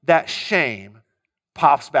 that shame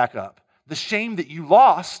pops back up. The shame that you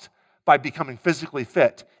lost by becoming physically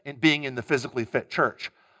fit and being in the physically fit church.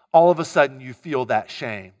 All of a sudden, you feel that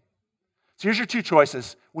shame. So here's your 2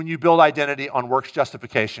 choices when you build identity on works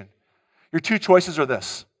justification. Your 2 choices are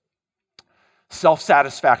this.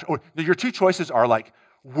 Self-satisfaction. Or your 2 choices are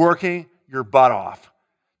working your butt off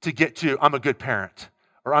to get to, I'm a good parent,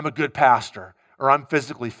 or I'm a good pastor, or I'm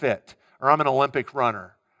physically fit, or I'm an Olympic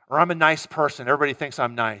runner, or I'm a nice person. Everybody thinks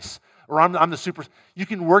I'm nice. Or I'm the super. You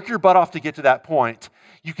can work your butt off to get to that point.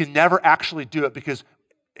 You can never actually do it because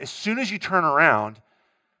as soon as you turn around,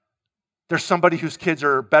 there's somebody whose kids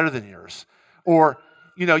are better than yours. Or,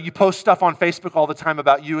 you post stuff on Facebook all the time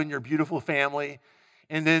about you and your beautiful family,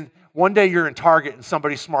 and then one day you're in Target and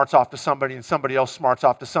somebody smarts off to somebody and somebody else smarts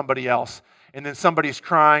off to somebody else, and then somebody's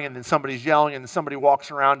crying and then somebody's yelling and then somebody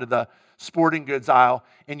walks around to the sporting goods aisle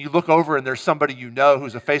and you look over and there's somebody you know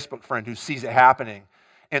who's a Facebook friend who sees it happening,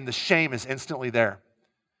 and the shame is instantly there.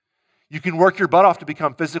 You can work your butt off to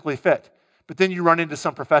become physically fit, but then you run into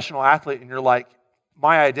some professional athlete and you're like,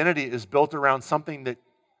 my identity is built around something that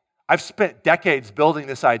I've spent decades building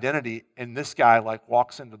this identity, and this guy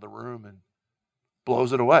walks into the room and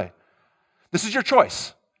blows it away. This is your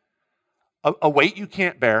choice. A weight you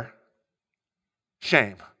can't bear,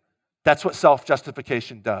 shame. That's what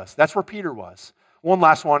self-justification does. That's where Peter was. One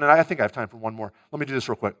last one, and I think I have time for one more. Let me do this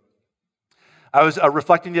real quick. I was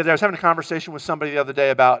reflecting the other day. I was having a conversation with somebody the other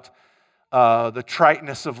day about the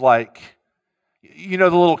triteness of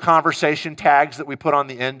the little conversation tags that we put on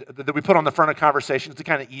the end, that we put on the front of conversations to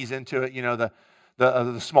kind of ease into it.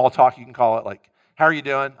 The small talk, you can call it, how are you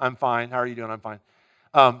doing? I'm fine. How are you doing? I'm fine.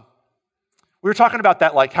 We were talking about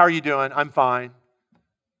that, how are you doing? I'm fine.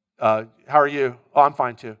 How are you? Oh, I'm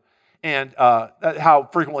fine too. And how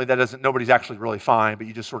frequently nobody's actually really fine, but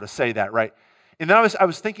you just sort of say that, right? And then I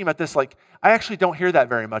was thinking about this, I actually don't hear that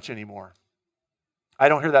very much anymore. I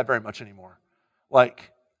don't hear that very much anymore.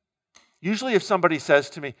 Usually if somebody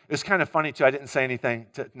says to me, it's kind of funny too, I didn't say anything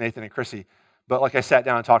to Nathan and Chrissy, but I sat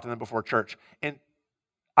down and talked to them before church, and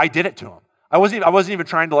I did it to them. I wasn't even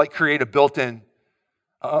trying to create a built-in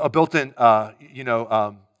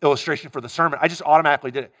illustration for the sermon. I just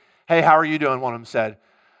automatically did it. Hey, how are you doing? One of them said,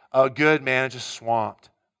 good, man, just swamped.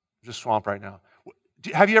 Just swamped right now.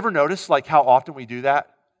 Have you ever noticed how often we do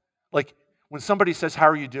that? When somebody says, how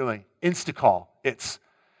are you doing? Insta-call. It's,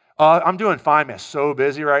 I'm doing fine, man. So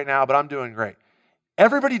busy right now, but I'm doing great.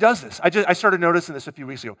 Everybody does this. I started noticing this a few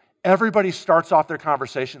weeks ago. Everybody starts off their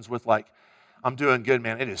conversations with I'm doing good,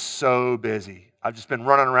 man. It is so busy. I've just been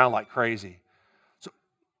running around like crazy. So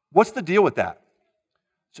what's the deal with that?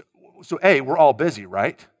 So A, we're all busy,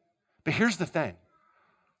 right? But here's the thing.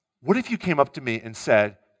 What if you came up to me and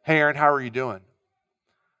said, hey, Aaron, how are you doing?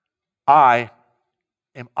 I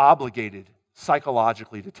am obligated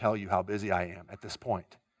psychologically to tell you how busy I am at this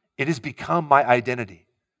point. It has become my identity.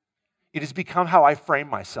 It has become how I frame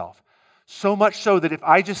myself. So much so that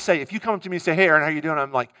if you come up to me and say, hey, Aaron, how you doing?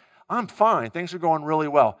 I'm like, I'm fine. Things are going really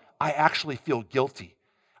well. I actually feel guilty.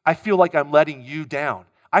 I feel like I'm letting you down.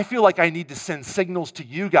 I feel like I need to send signals to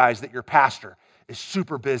you guys that your pastor is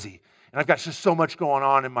super busy. And I've got just so much going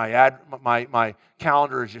on in my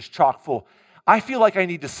calendar is just chock full. I feel like I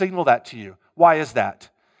need to signal that to you. Why is that?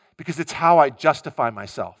 Because it's how I justify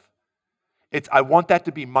myself. I want that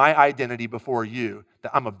to be my identity before you,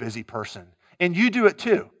 that I'm a busy person. And you do it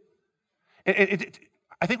too. And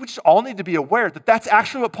I think we just all need to be aware that that's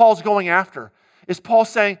actually what Paul's going after. Is Paul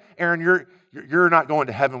saying, Aaron, you're not going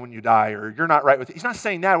to heaven when you die, or you're not right with it. He's not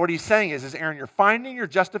saying that. What he's saying is Aaron, you're finding your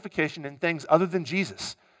justification in things other than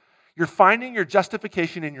Jesus. You're finding your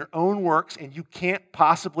justification in your own works, and you can't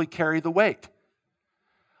possibly carry the weight.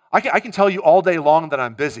 I can tell you all day long that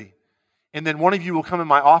I'm busy. And then one of you will come in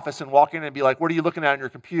my office and walk in and be like, what are you looking at on your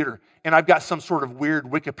computer? And I've got some sort of weird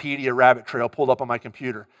Wikipedia rabbit trail pulled up on my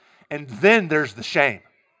computer. And then there's the shame.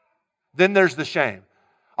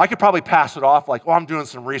 I could probably pass it off I'm doing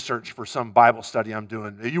some research for some Bible study I'm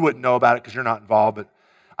doing. You wouldn't know about it because you're not involved, but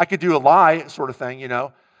I could do a lie sort of thing,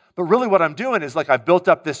 But really what I'm doing is I've built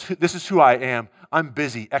up this is who I am. I'm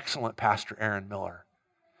busy, excellent Pastor Aaron Miller.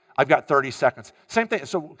 I've got 30 seconds. Same thing,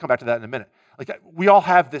 so we'll come back to that in a minute. We all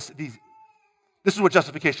have this is what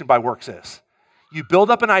justification by works is. You build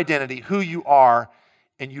up an identity, who you are,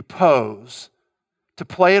 and you pose to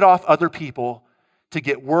play it off other people to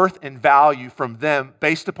get worth and value from them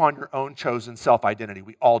based upon your own chosen self-identity.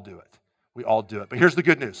 We all do it. But here's the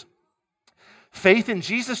good news. Faith in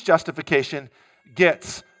Jesus' justification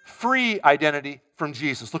gets free identity from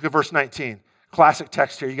Jesus. Look at verse 19. Classic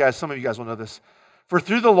text here. Some of you guys will know this. For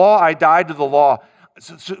through the law, I died to the law.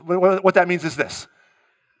 So what that means is this.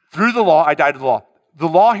 Through the law, I died to the law. The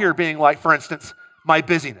law here being for instance, my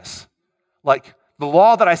busyness. The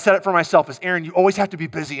law that I set up for myself is, Aaron, you always have to be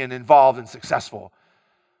busy and involved and successful.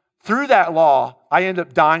 Through that law, I end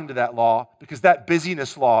up dying to that law because that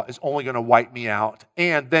busyness law is only going to wipe me out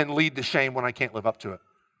and then lead to shame when I can't live up to it.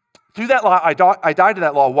 Through that law, I died to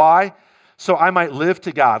that law. Why? So I might live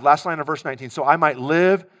to God. Last line of verse 19. So I might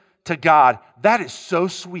live to God. That is so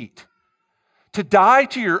sweet. To die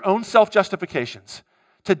to your own self-justifications,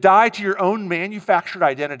 to die to your own manufactured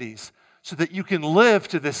identities so that you can live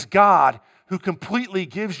to this God who completely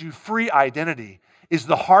gives you free identity is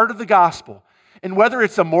the heart of the gospel. And whether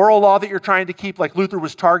it's a moral law that you're trying to keep, like Luther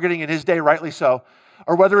was targeting in his day, rightly so,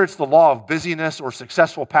 or whether it's the law of busyness or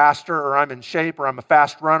successful pastor, or I'm in shape, or I'm a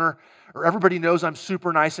fast runner, or everybody knows I'm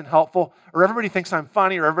super nice and helpful, or everybody thinks I'm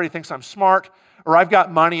funny, or everybody thinks I'm smart, or I've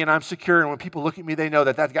got money and I'm secure, and when people look at me, they know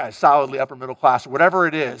that that guy is solidly upper middle class, or whatever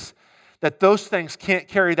it is, that those things can't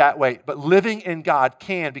carry that weight. But living in God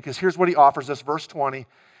can, because here's what he offers us, verse 20.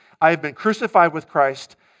 I have been crucified with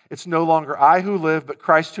Christ. It's no longer I who live, but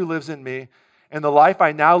Christ who lives in me. And the life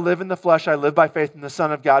I now live in the flesh, I live by faith in the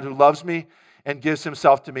Son of God who loves me and gives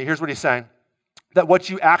himself to me. Here's what he's saying, that what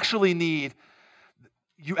you actually need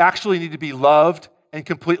to be loved and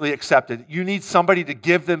completely accepted. You need somebody to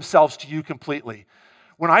give themselves to you completely.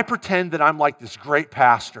 When I pretend that I'm like this great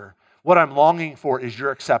pastor, what I'm longing for is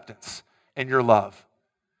your acceptance and your love.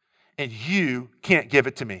 And you can't give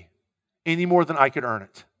it to me any more than I could earn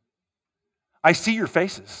it. I see your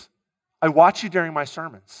faces. I watch you during my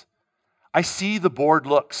sermons. I see the bored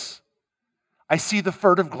looks. I see the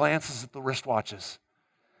furtive glances at the wristwatches.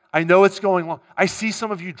 I know it's going well. I see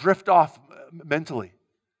some of you drift off mentally.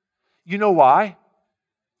 You know why?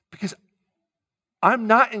 Because I'm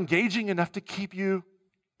not engaging enough to keep you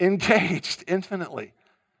engaged infinitely.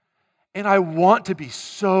 And I want to be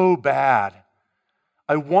so bad.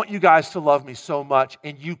 I want you guys to love me so much,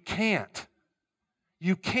 and you can't.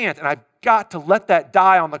 You can't, and I've got to let that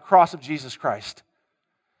die on the cross of Jesus Christ.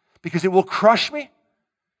 Because it will crush me.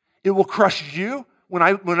 It will crush you. When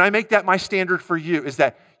I make that my standard for you, is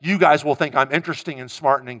that you guys will think I'm interesting and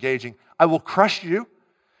smart and engaging. I will crush you,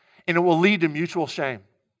 and it will lead to mutual shame.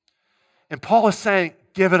 And Paul is saying,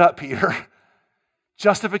 give it up, Peter.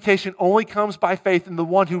 Justification only comes by faith in the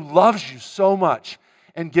one who loves you so much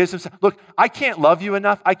and gives himself. Look, I can't love you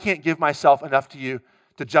enough. I can't give myself enough to you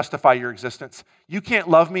to justify your existence. You can't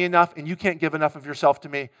love me enough, and you can't give enough of yourself to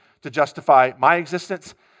me to justify my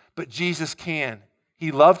existence. But Jesus can.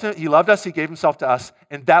 He loved us, he gave himself to us,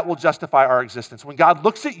 and that will justify our existence. When God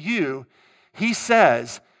looks at you, he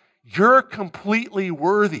says, you're completely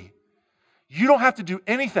worthy. You don't have to do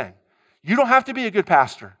anything. You don't have to be a good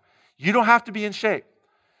pastor. You don't have to be in shape.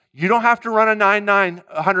 You don't have to run a 9.9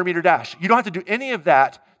 100-meter dash. You don't have to do any of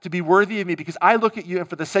that to be worthy of me, because I look at you, and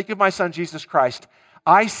for the sake of my son, Jesus Christ,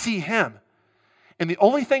 I see him. And the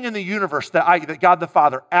only thing in the universe that God the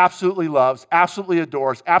Father absolutely loves, absolutely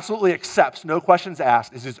adores, absolutely accepts, no questions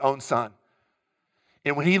asked, is his own son.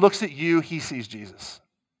 And when he looks at you, he sees Jesus.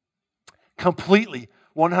 Completely,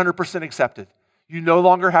 100% accepted. You no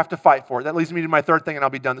longer have to fight for it. That leads me to my third thing, and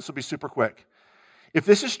I'll be done. This will be super quick. If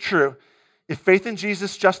this is true, if faith in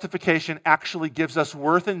Jesus' justification actually gives us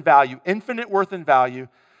worth and value, infinite worth and value,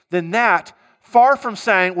 then that, far from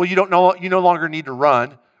saying, well, you no longer need to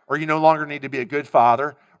run, or you no longer need to be a good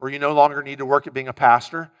father, or you no longer need to work at being a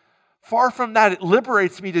pastor. Far from that, it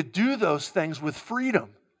liberates me to do those things with freedom.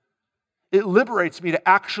 It liberates me to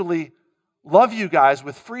actually love you guys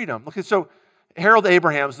with freedom. Look, so Harold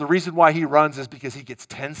Abrahams, the reason why he runs is because he gets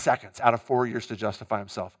 10 seconds out of 4 years to justify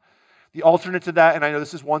himself. The alternate to that, and I know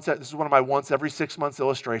this is one of my once every 6 months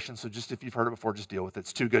illustrations, so just if you've heard it before, just deal with it.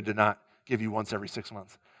 It's too good to not give you once every 6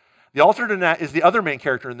 months. The alternate to that is the other main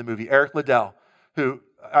character in the movie, Eric Liddell, who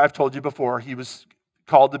I've told you before, he was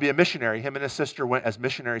called to be a missionary. Him and his sister went as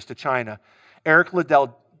missionaries to China. Eric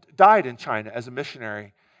Liddell died in China as a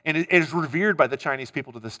missionary, and it is revered by the Chinese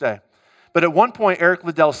people to this day. But at one point, Eric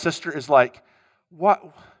Liddell's sister is like, "What?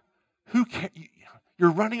 Who?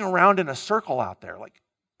 You're running around in a circle out there. Like,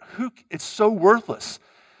 who? It's so worthless.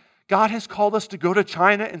 God has called us to go to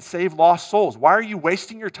China and save lost souls. Why are you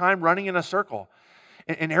wasting your time running in a circle?"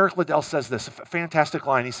 And Eric Liddell says this, a fantastic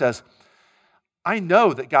line. He says, I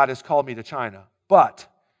know that God has called me to China, but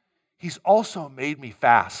he's also made me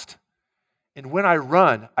fast. And when I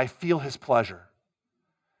run, I feel his pleasure.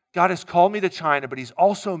 God has called me to China, but he's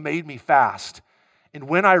also made me fast. And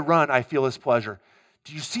when I run, I feel his pleasure.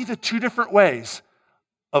 Do you see the two different ways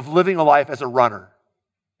of living a life as a runner?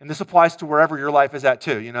 And this applies to wherever your life is at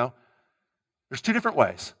too, you know? There's two different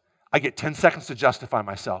ways. I get 10 seconds to justify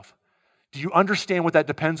myself. Do you understand what that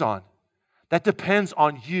depends on? That depends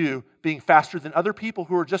on you being faster than other people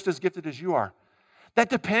who are just as gifted as you are. That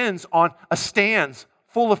depends on a stands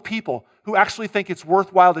full of people who actually think it's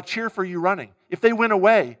worthwhile to cheer for you running. If they went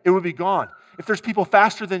away, it would be gone. If there's people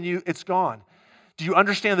faster than you, it's gone. Do you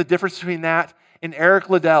understand the difference between that and Eric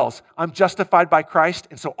Liddell's? I'm justified by Christ,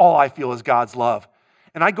 and so all I feel is God's love.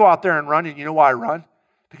 And I go out there and run, and you know why I run?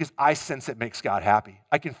 Because I sense it makes God happy.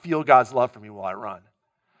 I can feel God's love for me while I run.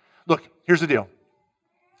 Look, here's the deal.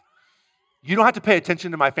 You don't have to pay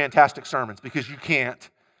attention to my fantastic sermons because you can't.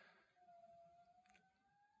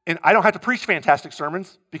 And I don't have to preach fantastic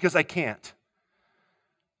sermons because I can't.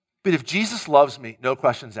 But if Jesus loves me, no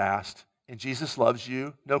questions asked, and Jesus loves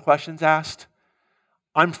you, no questions asked,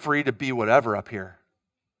 I'm free to be whatever up here.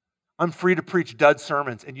 I'm free to preach dud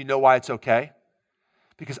sermons, and you know why it's okay?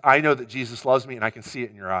 Because I know that Jesus loves me, and I can see it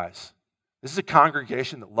in your eyes. This is a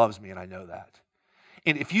congregation that loves me, and I know that.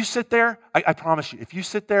 And if you sit there, I promise you, if you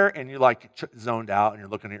sit there and you're like zoned out and you're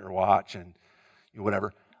looking at your watch and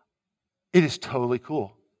whatever, it is totally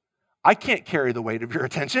cool. I can't carry the weight of your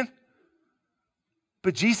attention,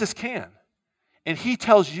 but Jesus can. And he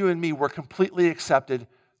tells you and me we're completely accepted,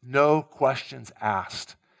 no questions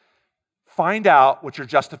asked. Find out what your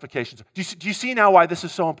justifications are. Do you see now why this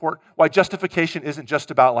is so important? Why justification isn't just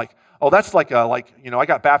about like, oh, that's I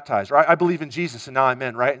got baptized, right? I believe in Jesus and now I'm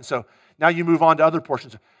in, right? And so now you move on to other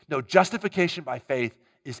portions. No, justification by faith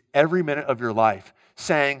is every minute of your life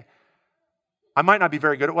saying, I might not be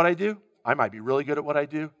very good at what I do. I might be really good at what I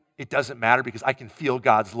do. It doesn't matter because I can feel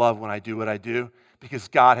God's love when I do what I do because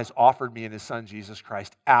God has offered me in his son, Jesus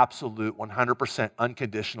Christ, absolute 100%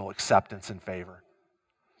 unconditional acceptance and favor.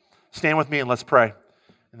 Stand with me and let's pray,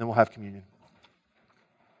 and then we'll have communion.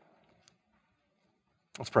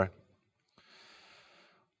 Let's pray.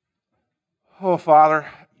 Oh, Father,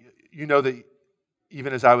 you know that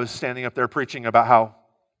even as I was standing up there preaching about how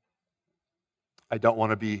I don't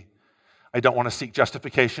want to seek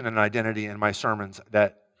justification and identity in my sermons,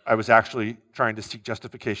 that I was actually trying to seek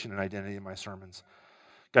justification and identity in my sermons.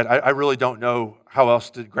 God, I really don't know how else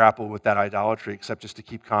to grapple with that idolatry except just to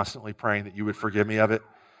keep constantly praying that you would forgive me of it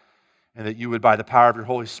and that you would, by the power of your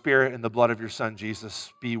Holy Spirit and the blood of your Son,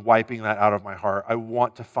 Jesus, be wiping that out of my heart. I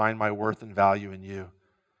want to find my worth and value in you.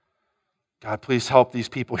 God, please help these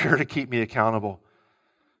people here to keep me accountable.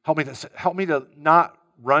 Help me to not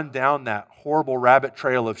run down that horrible rabbit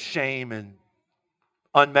trail of shame and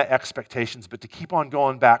unmet expectations, but to keep on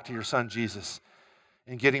going back to your Son, Jesus,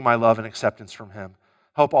 and getting my love and acceptance from him.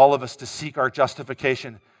 Help all of us to seek our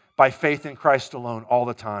justification by faith in Christ alone all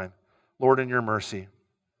the time. Lord, in your mercy.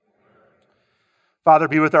 Father,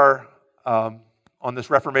 be with on this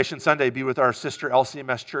Reformation Sunday, be with our sister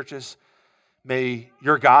LCMS churches. May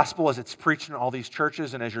your gospel, as it's preached in all these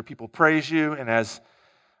churches, and as your people praise you, and as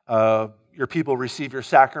your people receive your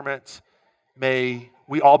sacraments, may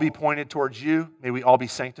we all be pointed towards you. May we all be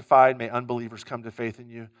sanctified. May unbelievers come to faith in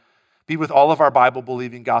you. Be with all of our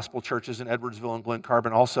Bible-believing gospel churches in Edwardsville and Glen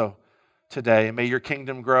Carbon also today. May your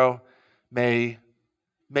kingdom grow. May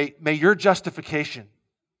your justification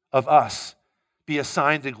of us be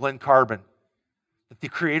assigned to Glen Carbon, that the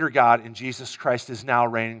Creator God in Jesus Christ is now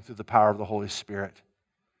reigning through the power of the Holy Spirit.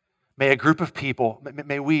 May a group of people,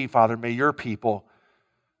 may we, Father, may your people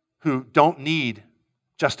who don't need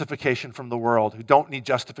justification from the world, who don't need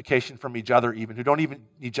justification from each other even, who don't even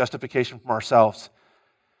need justification from ourselves,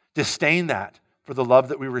 disdain that for the love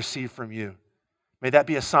that we receive from you. May that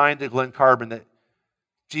be a sign to Glen Carbon that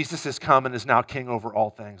Jesus has come and is now king over all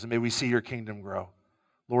things. And may we see your kingdom grow.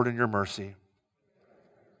 Lord, in your mercy.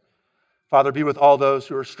 Father, be with all those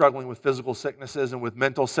who are struggling with physical sicknesses and with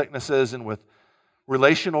mental sicknesses and with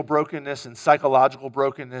relational brokenness and psychological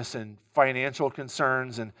brokenness and financial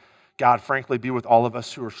concerns. And God, frankly, be with all of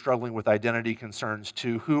us who are struggling with identity concerns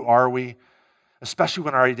too. Who are we? Especially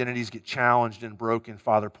when our identities get challenged and broken,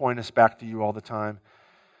 Father, point us back to you all the time.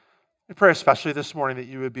 I pray especially this morning that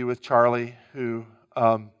you would be with Charlie, who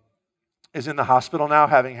is in the hospital now,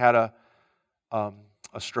 having had a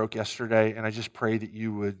stroke yesterday. And I just pray that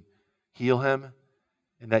you would heal him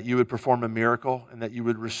and that you would perform a miracle and that you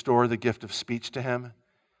would restore the gift of speech to him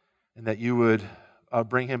and that you would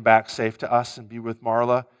bring him back safe to us and be with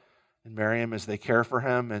Marla and Miriam as they care for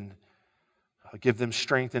him and give them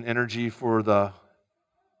strength and energy for the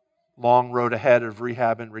long road ahead of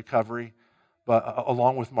rehab and recovery. But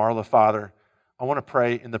along with Marla, Father, I want to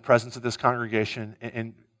pray in the presence of this congregation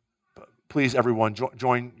and please, everyone,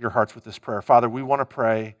 join your hearts with this prayer. Father, we want to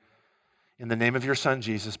pray in the name of your Son,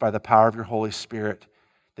 Jesus, by the power of your Holy Spirit,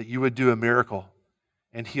 that you would do a miracle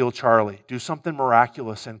and heal Charlie. Do something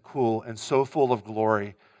miraculous and cool and so full of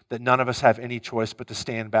glory that none of us have any choice but to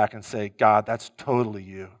stand back and say, God, that's totally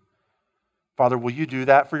you. Father, will you do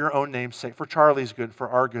that for your own name's sake? For Charlie's good, for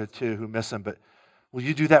our good too, who miss him. But will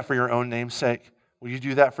you do that for your own name's sake? Will you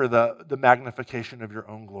do that for the magnification of your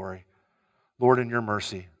own glory? Lord, in your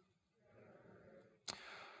mercy.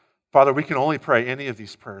 Father, we can only pray any of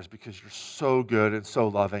these prayers because you're so good and so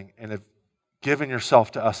loving and have given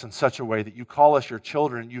yourself to us in such a way that you call us your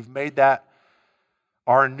children. You've made that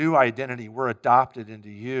our new identity. We're adopted into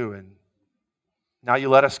you, and now you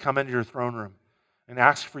let us come into your throne room and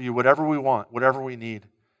ask for you whatever we want, whatever we need.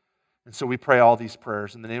 And so we pray all these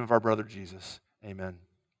prayers in the name of our brother Jesus. Amen.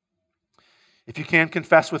 If you can,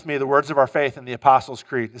 confess with me the words of our faith in the Apostles'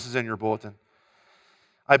 Creed. This is in your bulletin.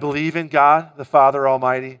 I believe in God, the Father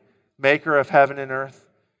Almighty, maker of heaven and earth,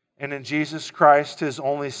 and in Jesus Christ, his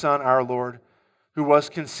only Son, our Lord, who was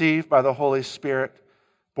conceived by the Holy Spirit,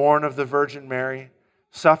 born of the Virgin Mary,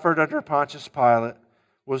 suffered under Pontius Pilate,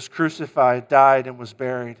 was crucified, died, and was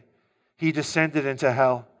buried. He descended into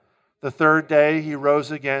hell. The third day he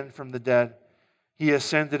rose again from the dead. He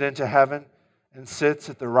ascended into heaven and sits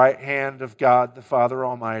at the right hand of God, the Father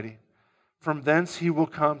Almighty. From thence he will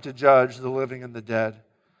come to judge the living and the dead.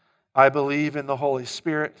 I believe in the Holy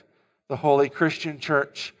Spirit, the holy Christian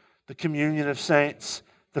church, the communion of saints,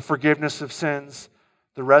 the forgiveness of sins,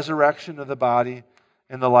 the resurrection of the body,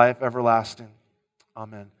 and the life everlasting.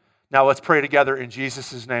 Amen. Now let's pray together in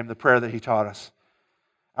Jesus' name the prayer that he taught us.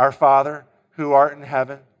 Our Father, who art in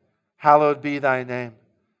heaven, hallowed be thy name.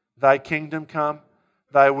 Thy kingdom come,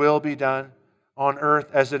 thy will be done, on earth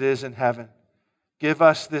as it is in heaven. Give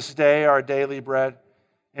us this day our daily bread,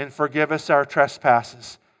 and forgive us our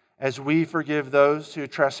trespasses, as we forgive those who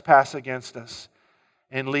trespass against us.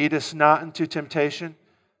 And lead us not into temptation,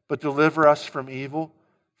 but deliver us from evil.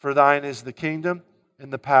 For thine is the kingdom,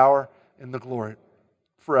 and the power, and the glory,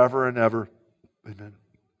 forever and ever. Amen.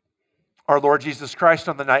 Our Lord Jesus Christ,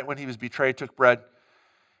 on the night when he was betrayed, took bread.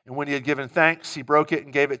 And when he had given thanks, he broke it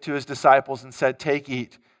and gave it to his disciples and said, "Take,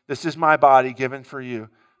 eat. This is my body given for you.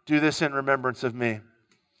 Do this in remembrance of me."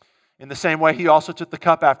 In the same way, he also took the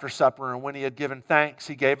cup after supper, and when he had given thanks,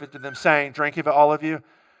 he gave it to them, saying, "Drink of it, all of you.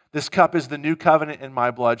 This cup is the new covenant in my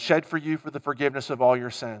blood, shed for you for the forgiveness of all your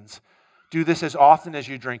sins. Do this as often as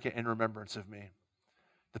you drink it in remembrance of me."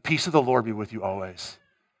 The peace of the Lord be with you always.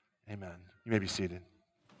 Amen. You may be seated.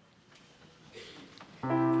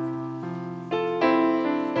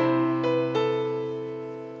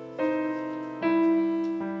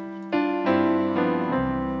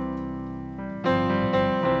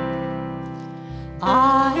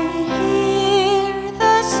 I hear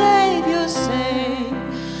the Savior say,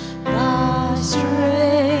 "Thy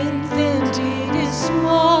strength indeed is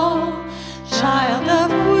small. Child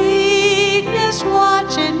of weakness,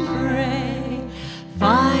 watch and pray.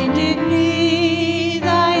 Find in me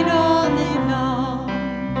thine all in all."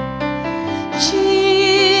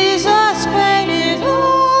 Jesus paid it all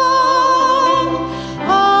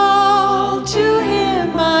to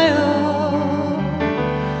him I owe.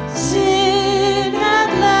 Sin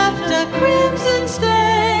had left a crimson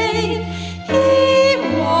stain, he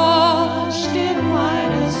washed it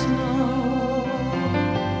white as snow.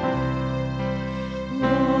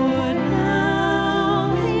 Lord,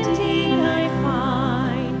 now indeed I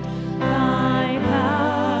find thy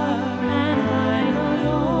power and thine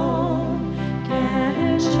alone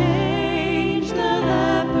can change the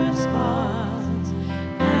leopard's spots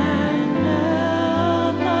and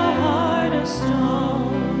melt my heart of stone.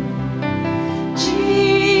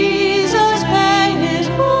 Jesus paid it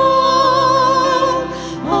all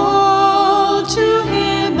to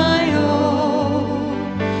him I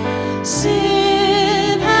owe.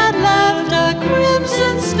 Sin had left a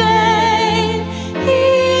crimson stain,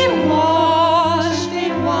 he washed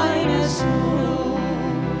it white as snow.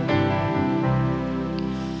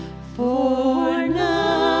 For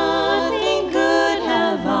nothing good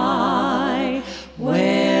have I,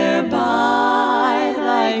 whereby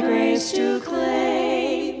thy grace to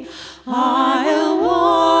claim. I'll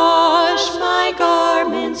wash my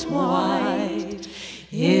garments white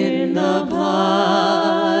in the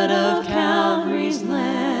blood of Calvary's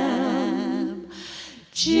Lamb.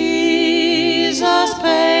 Jesus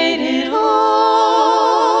paid it all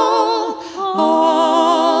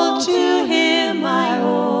to him I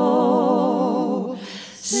owe.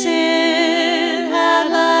 Sin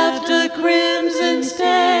had left a crimson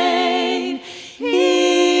stain,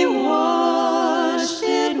 he washed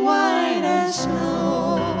it white as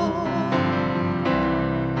snow.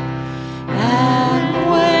 And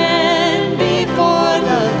when before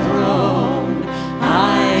the throne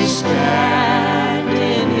I stand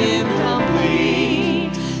in him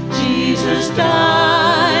complete, Jesus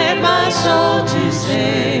died my soul to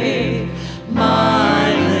save.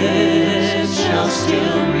 My lips shall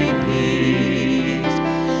still repeat,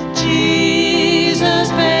 Jesus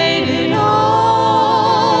paid it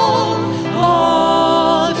all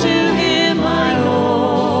to him I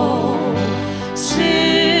owe.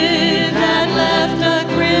 Sin had left a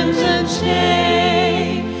crimson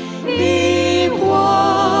stain, he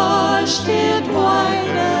washed it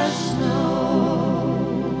white as snow.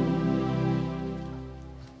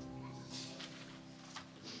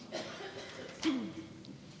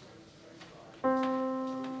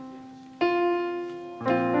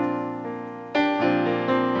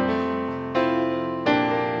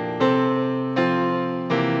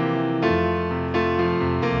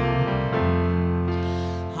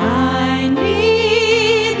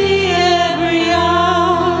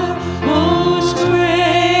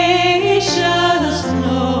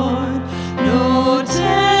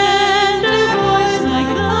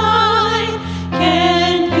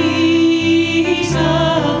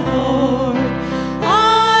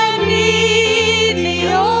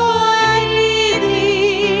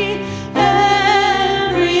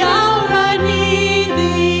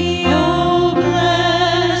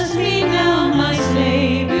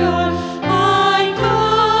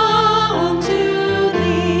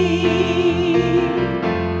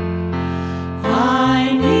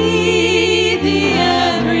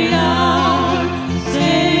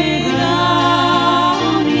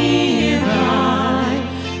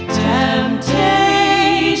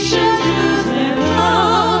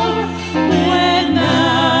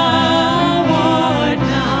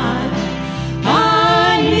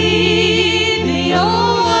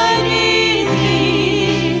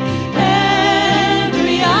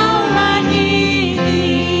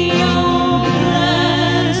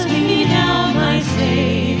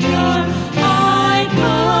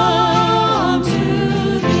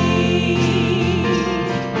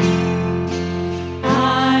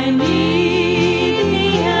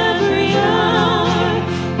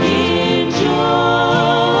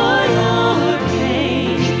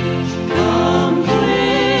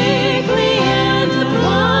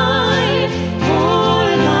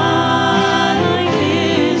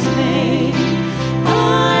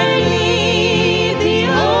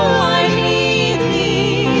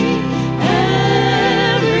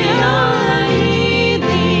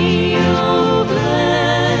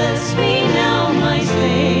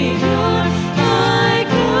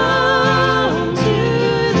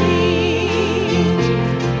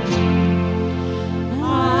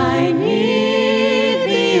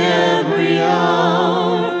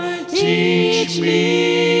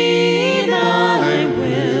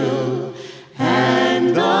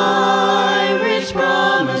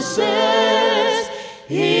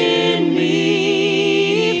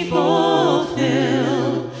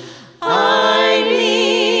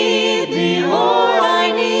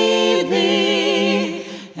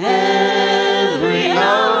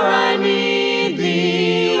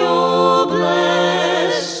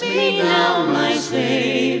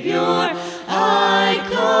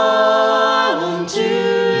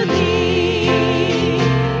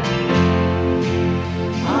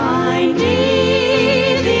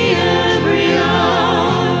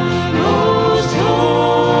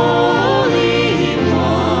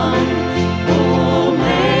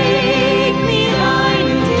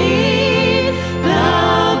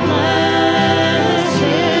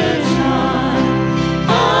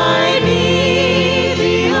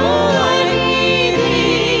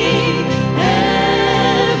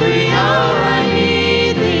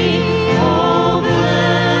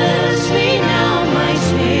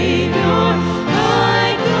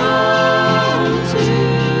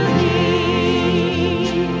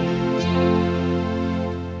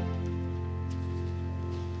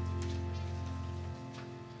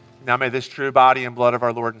 Now may this true body and blood of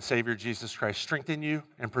our Lord and Savior Jesus Christ strengthen you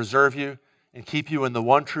and preserve you and keep you in the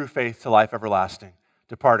one true faith to life everlasting.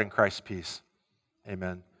 Depart in Christ's peace.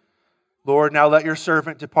 Amen. Lord, now let your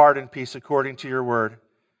servant depart in peace according to your word.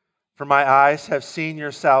 For my eyes have seen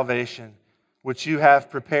your salvation, which you have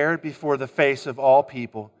prepared before the face of all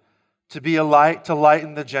people, to be a light to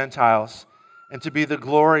lighten the Gentiles, and to be the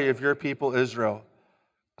glory of your people Israel.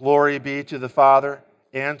 Glory be to the Father,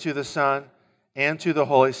 and to the Son, and to the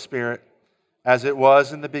Holy Spirit, as it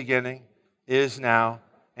was in the beginning, is now,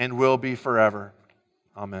 and will be forever.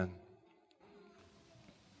 Amen.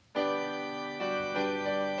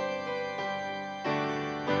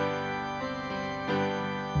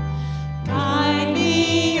 Guide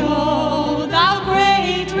me, O thou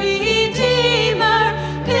great Redeemer,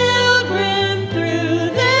 pilgrim through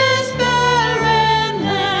this barren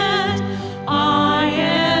land. I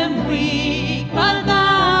am weak, but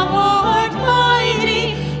thou art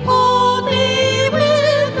mighty. Hold me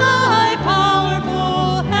with thy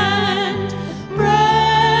powerful hand.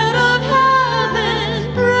 Bread of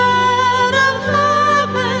heaven,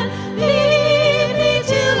 feed me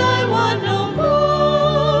till I want no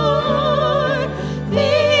more.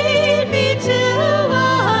 Feed me till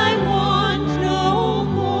I want no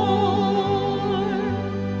more.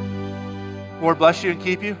 Lord bless you and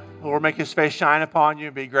keep you. Lord make his face shine upon you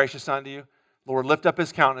and be gracious unto you. Lord lift up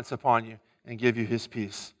his countenance upon you and give you his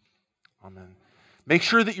peace. Amen. Make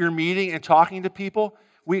sure that you're meeting and talking to people.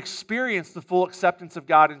 We experience the full acceptance of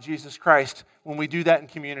God in Jesus Christ when we do that in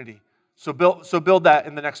community. So build that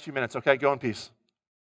in the next few minutes, okay? Go in peace.